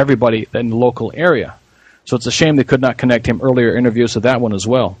interviewed everybody in the local area. So it's a shame they could not connect him earlier interviews to that one as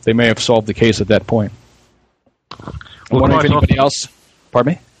well. They may have solved the case at that point. I wonder if anybody else...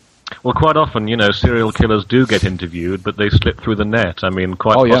 Pardon me? Well, quite often, serial killers do get interviewed, but they slip through the net. I mean,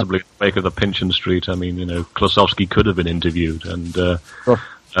 possibly in the wake of the Pynchon Street, Kozlowski could have been interviewed, and sure.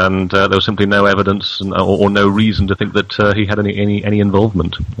 And there was simply no evidence or no reason to think that he had any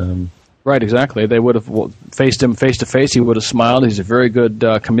involvement. Right, exactly. They would have faced him face to face. He would have smiled. He's a very good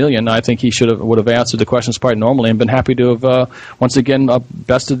chameleon. I think he would have answered the questions quite normally and been happy to have once again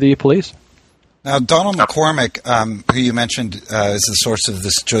bested the police. Now, Donald McCormick, who you mentioned is the source of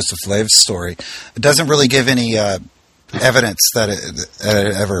this Joseph Lav story, doesn't really give any evidence that it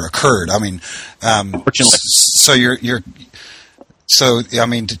ever occurred. I mean,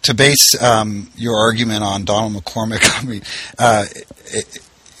 to base your argument on Donald McCormick,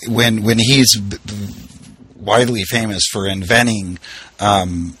 when he's widely famous for inventing a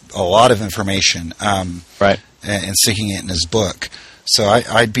lot of information, right, and sticking it in his book. So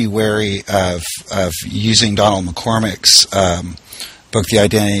I'd be wary of using Donald McCormick's book, The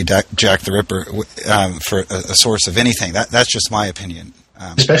Identity of Jack the Ripper, for a source of anything. That's just my opinion.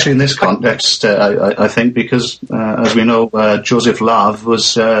 Especially in this context, I think, because as we know, Joseph Lav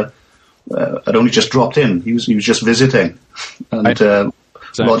had only just dropped in. He was just visiting and exactly.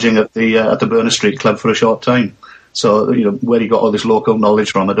 Lodging at the Berners Street Club for a short time. So where he got all this local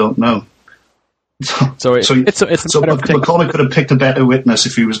knowledge from, I don't know. So McCormick could have picked a better witness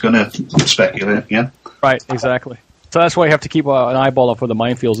if he was going to speculate. Yeah, right, exactly. So that's why you have to keep an eyeball up for the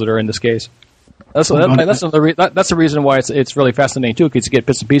minefields that are in this case. That's the reason why it's really fascinating too. Because you get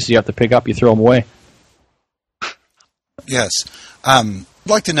bits and pieces you have to pick up, you throw them away. Yes, I'd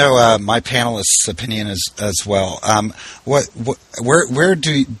like to know my panelists' opinion as well. Where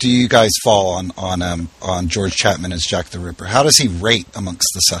do you guys fall on George Chapman as Jack the Ripper? How does he rate amongst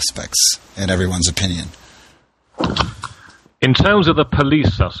the suspects in everyone's opinion? In terms of the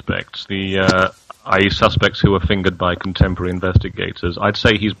police suspects, i.e. suspects who were fingered by contemporary investigators, I'd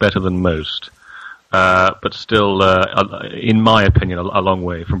say he's better than most. But still, in my opinion, a long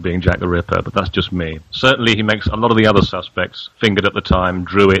way from being Jack the Ripper, but that's just me. Certainly he makes a lot of the other suspects fingered at the time,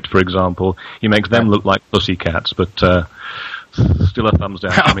 Druitt, for example, he makes them look like pussycats, but still a thumbs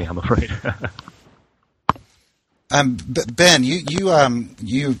down for me, I'm afraid. Ben, you are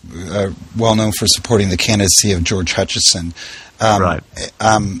well known for supporting the candidacy of George Hutchison. Right.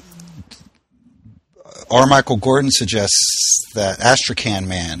 R. Michael Gordon suggests that Astrakhan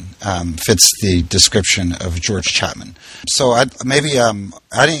Man fits the description of George Chapman. So I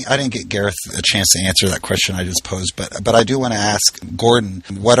didn't get Gareth a chance to answer that question I just posed, but I do want to ask Gordon,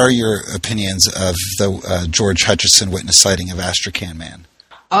 what are your opinions of the George Hutchison witness sighting of Astrakhan Man?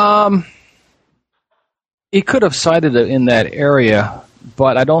 He could have sighted it in that area,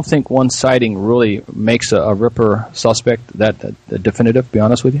 but I don't think one sighting really makes a Ripper suspect that definitive, to be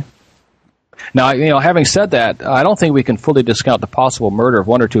honest with you. Now, having said that, I don't think we can fully discount the possible murder of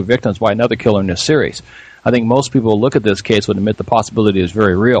one or two victims by another killer in this series. I think most people who look at this case would admit the possibility is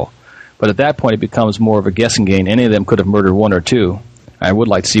very real. But at that point, it becomes more of a guessing game. Any of them could have murdered one or two. I would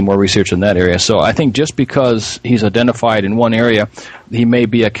like to see more research in that area. So I think just because he's identified in one area, he may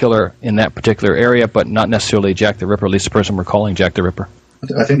be a killer in that particular area, but not necessarily Jack the Ripper, at least the person we're calling Jack the Ripper.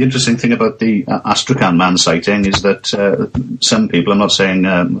 I think the interesting thing about the Astrakhan man sighting is that some people, I'm not saying,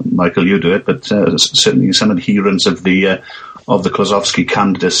 Michael, you do it, but certainly some adherents of the Klosowski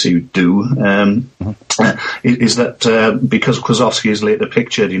candidacy do, is that because Klosowski is later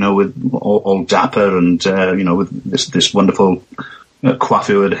pictured, with all dapper and, with this wonderful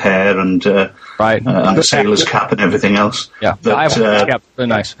coiffured hair and right. And the sailor's cap and everything else. Yeah, that, cap, very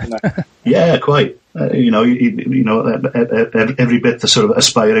nice. Yeah, quite. Every bit the sort of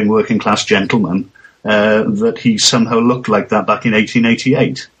aspiring working class gentleman that he somehow looked like that back in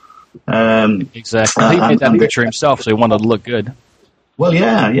 1888. Exactly. He made that picture himself, so he wanted to look good. Well,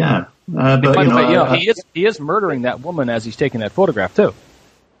 yeah. But by the way, he is murdering that woman as he's taking that photograph too.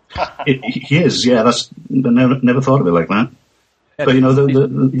 He is, yeah. I never thought of it like that. But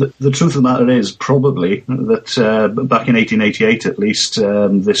the truth of the matter is probably that back in 1888, at least,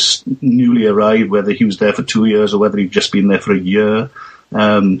 this newly arrived, whether he was there for 2 years or whether he'd just been there for a year,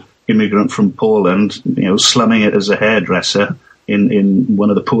 immigrant from Poland, slumming it as a hairdresser in one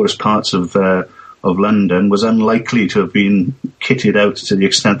of the poorest parts of London, was unlikely to have been kitted out to the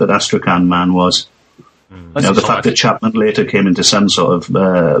extent that Astrakhan man was. The fact that Chapman later came into some sort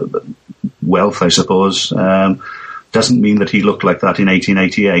of wealth, I suppose, doesn't mean that he looked like that in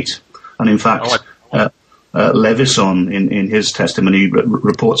 1888. And in fact, Levison, in his testimony,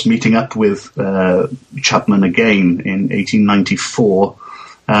 reports meeting up with Chapman again in 1894,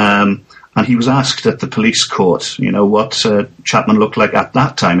 and he was asked at the police court, what Chapman looked like at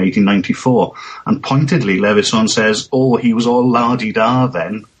that time, 1894, and pointedly Levison says, he was all la-di-da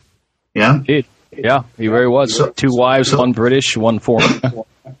then. Yeah? Yeah, he very was. So, 2 wives, one British, one foreign.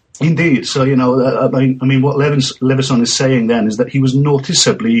 Indeed. So, what Levison is saying then is that he was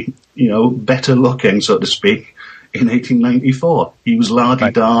noticeably, better looking, so to speak, in 1894. He was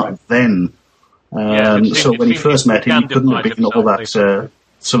la-di-da then. So when he first met him, he couldn't have been all that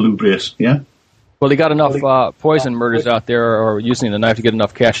salubrious, yeah? Well, he got enough poison murders out there, or using the knife to get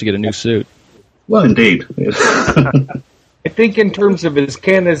enough cash to get a new suit. Well, indeed. I think in terms of his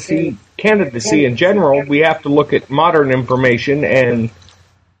candidacy in general, we have to look at modern information and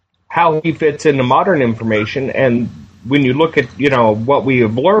how he fits into modern information. And when you look at, what we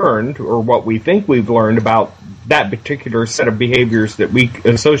have learned or what we think we've learned about that particular set of behaviors that we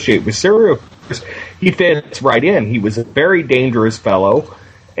associate with serial killers, he fits right in. He was a very dangerous fellow,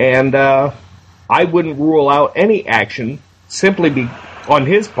 and I wouldn't rule out any action on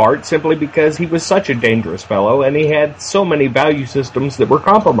his part simply because he was such a dangerous fellow and he had so many value systems that were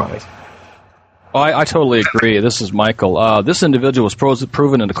compromised. I totally agree. This is Michael. This individual was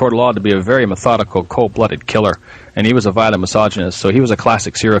proven in the court of law to be a very methodical, cold-blooded killer, and he was a violent misogynist, so he was a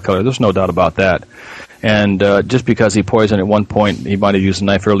classic serial killer. There's no doubt about that. And just because he poisoned at one point, he might have used a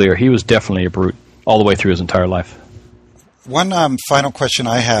knife earlier, he was definitely a brute all the way through his entire life. One final question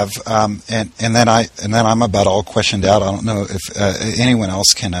I have, and then I'm about all questioned out. I don't know if anyone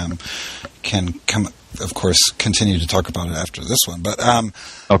else can come. Of course, continue to talk about it after this one. But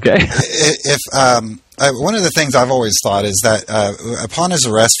okay, if one of the things I've always thought is that upon his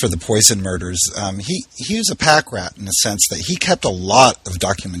arrest for the poison murders, he was a pack rat in the sense that he kept a lot of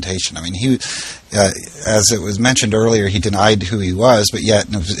documentation. I mean, he, as it was mentioned earlier, he denied who he was, but yet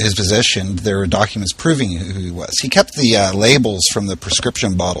in his possession there were documents proving who he was. He kept the labels from the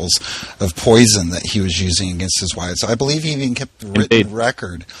prescription bottles of poison that he was using against his wives. I believe he even kept the written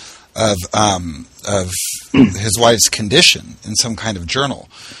record of his wife's condition in some kind of journal.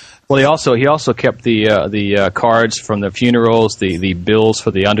 Well, he also kept the cards from the funerals, the bills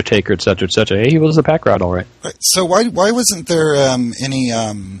for the undertaker, et cetera, et cetera. Hey, he was a pack rat, all right. So why wasn't there any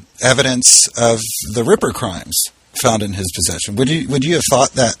evidence of the Ripper crimes found in his possession? Would you have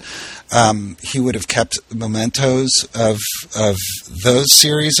thought that he would have kept mementos of those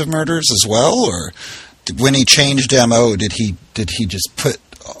series of murders as well, or when he changed MO, did he just put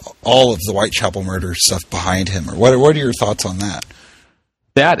all of the Whitechapel murder stuff behind him, or what are your thoughts on that?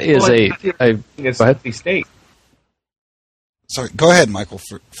 That is go ahead. State. Sorry, go ahead, Michael.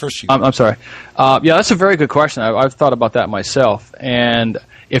 First, you. I'm sorry. Yeah, that's a very good question. I've thought about that myself. And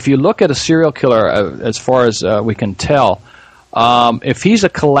if you look at a serial killer, as far as we can tell, if he's a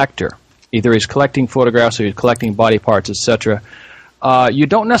collector, either he's collecting photographs or he's collecting body parts, etc., you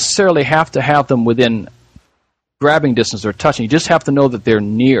don't necessarily have to have them within grabbing distance or touching. You just have to know that they're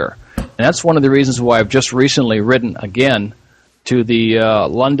near. And that's one of the reasons why I've just recently written again to the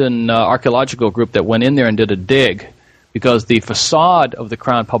London archaeological group that went in there and did a dig because the facade of the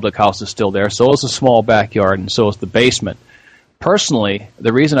Crown Public House is still there, so is the small backyard, and so is the basement. Personally,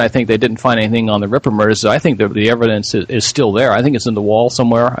 the reason I think they didn't find anything on the Ripper murders is I think the evidence is still there. I think it's in the wall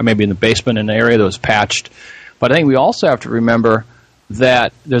somewhere, or maybe in the basement in an area that was patched. But I think we also have to remember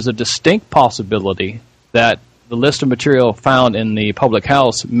that there's a distinct possibility that the list of material found in the public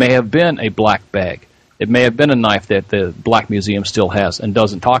house may have been a black bag. It may have been a knife that the Black Museum still has and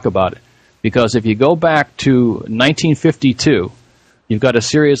doesn't talk about it. Because if you go back to 1952, you've got a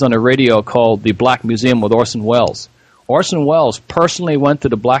series on the radio called The Black Museum with Orson Welles. Orson Welles personally went to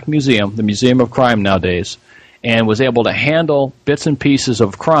the Black Museum, the Museum of Crime nowadays, and was able to handle bits and pieces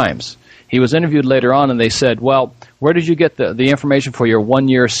of crimes. He was interviewed later on, and they said, well, where did you get the information for your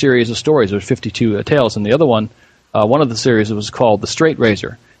one-year series of stories? There were 52 tales, and the other one of the series was called The Straight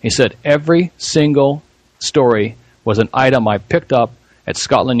Razor. He said, every single story was an item I picked up at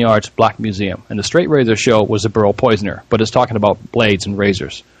Scotland Yard's Black Museum. And the Straight Razor show was a Burrow Poisoner, but it's talking about blades and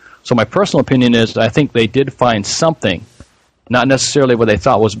razors. So my personal opinion is I think they did find something, not necessarily what they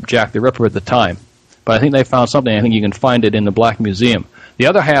thought was Jack the Ripper at the time, but I think they found something. I think you can find it in the Black Museum. The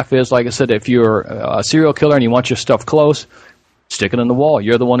other half is, like I said, if you're a serial killer and you want your stuff close, stick it on the wall.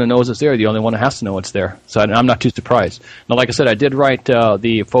 You're the one who knows it's there. You're the only one who has to know it's there. So I'm not too surprised. Now, like I said, I did write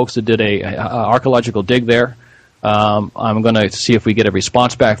the folks that did a archaeological dig there. I'm going to see if we get a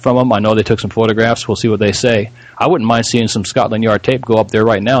response back from them. I know they took some photographs. We'll see what they say. I wouldn't mind seeing some Scotland Yard tape go up there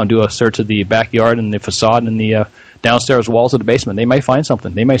right now and do a search of the backyard and the facade and the downstairs walls of the basement. They may find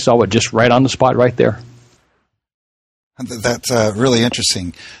something. They may saw it just right on the spot right there. That's really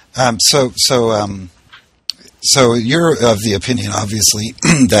interesting. So you're of the opinion, obviously,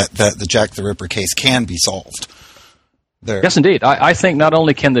 that the Jack the Ripper case can be solved. There. Yes, indeed. I think not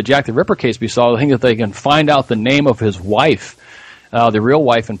only can the Jack the Ripper case be solved, I think that they can find out the name of his wife, the real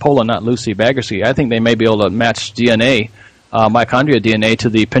wife in Poland, not Lucy Baggersky. I think they may be able to match DNA, mitochondria DNA, to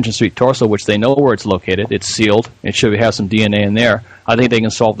the Pynchon Street torso, which they know where it's located. It's sealed. It should have some DNA in there. I think they can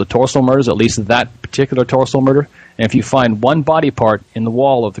solve the torso murders, at least that particular torso murder. And if you find one body part in the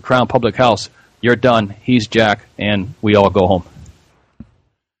wall of the Crown Public House, you're done. He's Jack, and we all go home.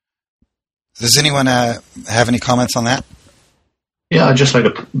 Does anyone have any comments on that? Yeah, I'd just like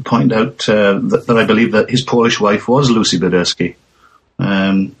to point out that I believe that his Polish wife was Lucy Badersky.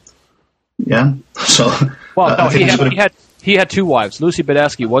 Yeah, so... Well, no, he had two wives. Lucy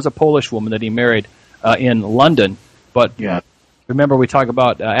Badersky was a Polish woman that he married in London, but remember we talk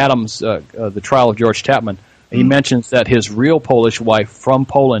about Adams, the trial of George Chapman. He mentions that his real Polish wife from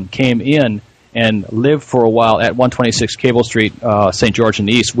Poland came in and lived for a while at 126 Cable Street, St. George in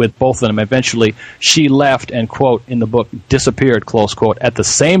the East, with both of them. Eventually, she left and, quote, in the book, disappeared, close quote, at the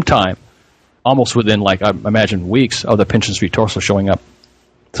same time, almost within, like, I imagine, weeks of the Pynchon Street torso showing up.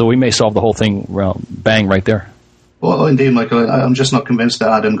 So we may solve the whole thing, bang, right there. Well, indeed, Michael, I'm just not convinced that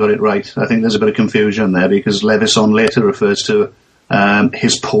Adam got it right. I think there's a bit of confusion there, because Levison later refers to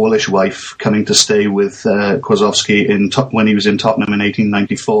his Polish wife coming to stay with Kwasowski when he was in Tottenham in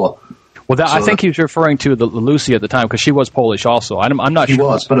 1894. Well, I think he was referring to the Lucy at the time, because she was Polish also. I'm not sure. He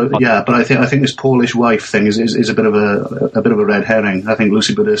was, but I think this Polish wife thing is a bit of a red herring. I think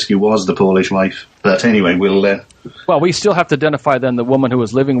Lucy Badersky was the Polish wife. But anyway, we'll. Well, we still have to identify then the woman who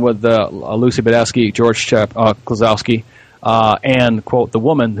was living with Lucy Badersky, George Klazowski, and quote the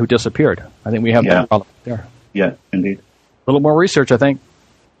woman who disappeared. I think we have that problem there. Yeah, indeed. A little more research, I think.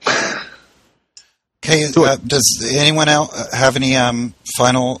 Okay, does anyone else have any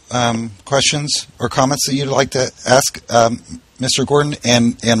final questions or comments that you'd like to ask Mr. Gordon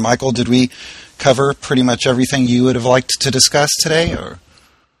and Michael? Did we cover pretty much everything you would have liked to discuss today? Or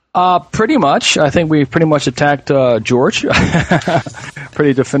pretty much. I think we pretty much attacked George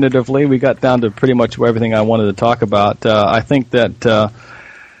pretty definitively. We got down to pretty much everything I wanted to talk about. I think that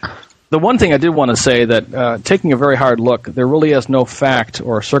the one thing I did want to say that taking a very hard look, there really is no fact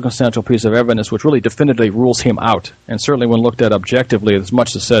or circumstantial piece of evidence which really definitively rules him out. And certainly when looked at objectively, as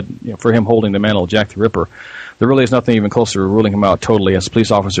much as said for him holding the mantle of Jack the Ripper, there really is nothing even closer to ruling him out totally. As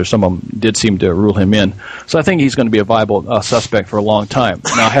police officers, some of them did seem to rule him in. So I think he's going to be a viable suspect for a long time.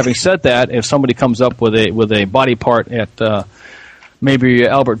 Now, having said that, if somebody comes up with a body part at maybe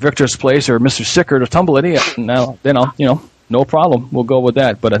Albert Victor's place or Mr. Sickert or Tumblety, now no problem. We'll go with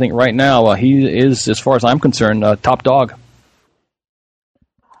that. But I think right now he is, as far as I'm concerned, top dog.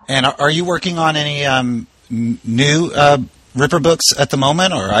 And are you working on any new Ripper books at the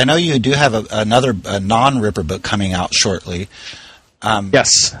moment? Or I know you do have another non-Ripper book coming out shortly.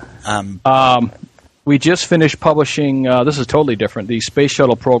 Yes. We just finished publishing, this is totally different, the Space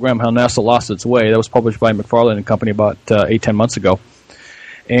Shuttle program, How NASA Lost Its Way. That was published by McFarlane and Company about 8-10 months ago.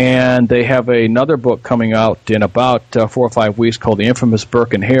 And they have another book coming out in about 4 or 5 weeks called The Infamous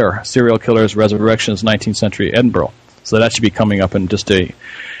Burke and Hare, Serial Killers, Resurrections, 19th Century Edinburgh. So that should be coming up in just a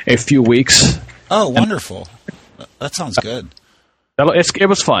few weeks. Oh, wonderful. That sounds good. It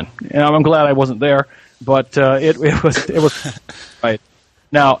was fun. And I'm glad I wasn't there, but it was right.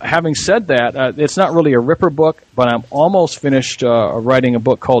 Now, having said that, it's not really a Ripper book, but I'm almost finished writing a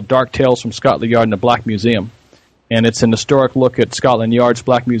book called Dark Tales from Scotland Yard and the Black Museum. And it's an historic look at Scotland Yard's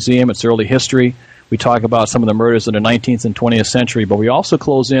Black Museum, its early history. We talk about some of the murders in the 19th and 20th century, but we also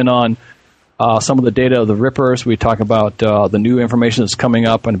close in on some of the data of the Rippers. We talk about the new information that's coming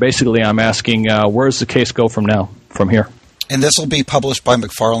up, and basically I'm asking, where does the case go from here? And this will be published by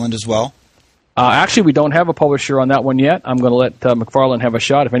McFarland as well? Actually, we don't have a publisher on that one yet. I'm going to let McFarland have a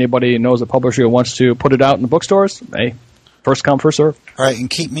shot. If anybody knows a publisher who wants to put it out in the bookstores, hey, first come, first serve. All right, and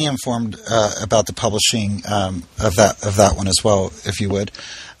keep me informed about the publishing of that one as well, if you would.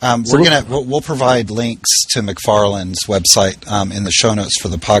 We'll provide links to McFarland's website in the show notes for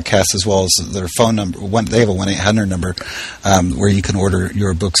the podcast, as well as their phone number. They have a 1-800 number where you can order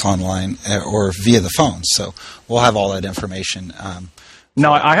your books online or via the phone. So we'll have all that information.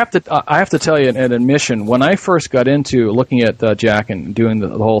 Now, I have to tell you an admission. When I first got into looking at Jack and doing the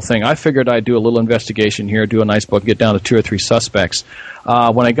whole thing, I figured I'd do a little investigation here, do a nice book, get down to 2 or 3 suspects.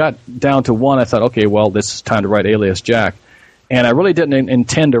 When I got down to 1, I thought, okay, well, this is time to write Alias Jack. And I really didn't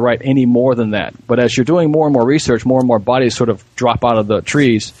intend to write any more than that. But as you're doing more and more research, more and more bodies sort of drop out of the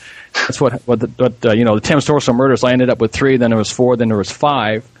trees. That's what the Thames Dorsal murders, I ended up with 3, then there was 4, then there was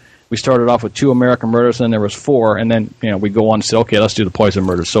 5. We started off with 2 American murders, and then there was 4, and then we go on and say, okay, let's do the poison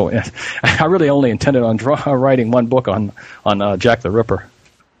murders. So I really only intended on writing one book on Jack the Ripper.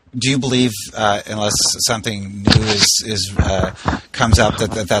 Do you believe, unless something new comes out,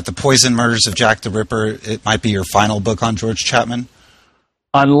 that the poison murders of Jack the Ripper, it might be your final book on George Chapman?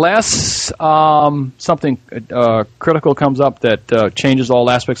 Unless something critical comes up that changes all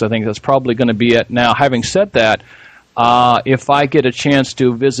aspects, I think that's probably going to be it. Now, having said that, if I get a chance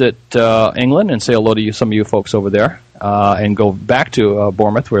to visit England and say hello to some of you folks over there and go back to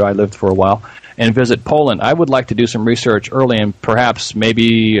Bournemouth, where I lived for a while, and visit Poland, I would like to do some research early and perhaps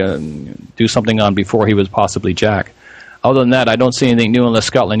maybe do something on before he was possibly Jack. Other than that, I don't see anything new unless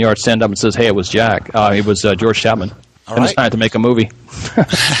Scotland Yard stand up and says, hey, it was Jack. It was George Chapman. And it's time to make a movie.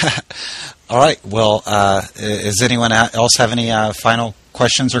 All right. Well, does anyone else have any final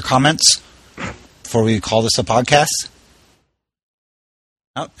questions or comments before we call this a podcast?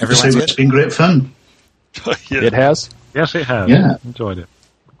 Oh, everyone's good? It's been great fun. Yeah. It has? Yes, it has. Yeah. Enjoyed it.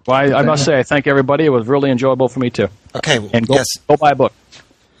 Well, I must say, I thank everybody. It was really enjoyable for me, too. Okay. And go buy a book.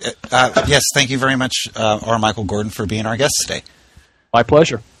 Yes, thank you very much, R. Michael Gordon, for being our guest today. My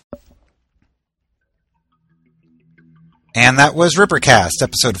pleasure. And that was Rippercast,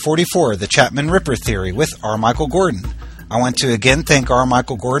 episode 44, The Chapman Ripper Theory, with R. Michael Gordon. I want to again thank R.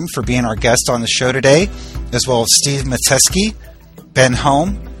 Michael Gordon for being our guest on the show today, as well as Steve Mateski, Ben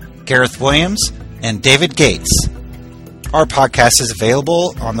Holm, Gareth Williams, and David Gates. Our podcast is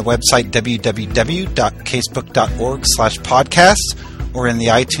available on the website www.casebook.org/podcast or in the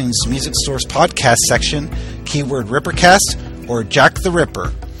iTunes Music Store's podcast section, keyword Rippercast or Jack the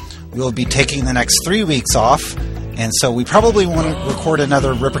Ripper. We will be taking the next 3 weeks off, and so we probably want to record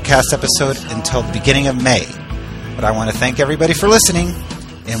another Rippercast episode until the beginning of May. But I want to thank everybody for listening,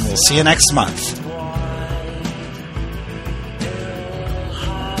 and we'll see you next month.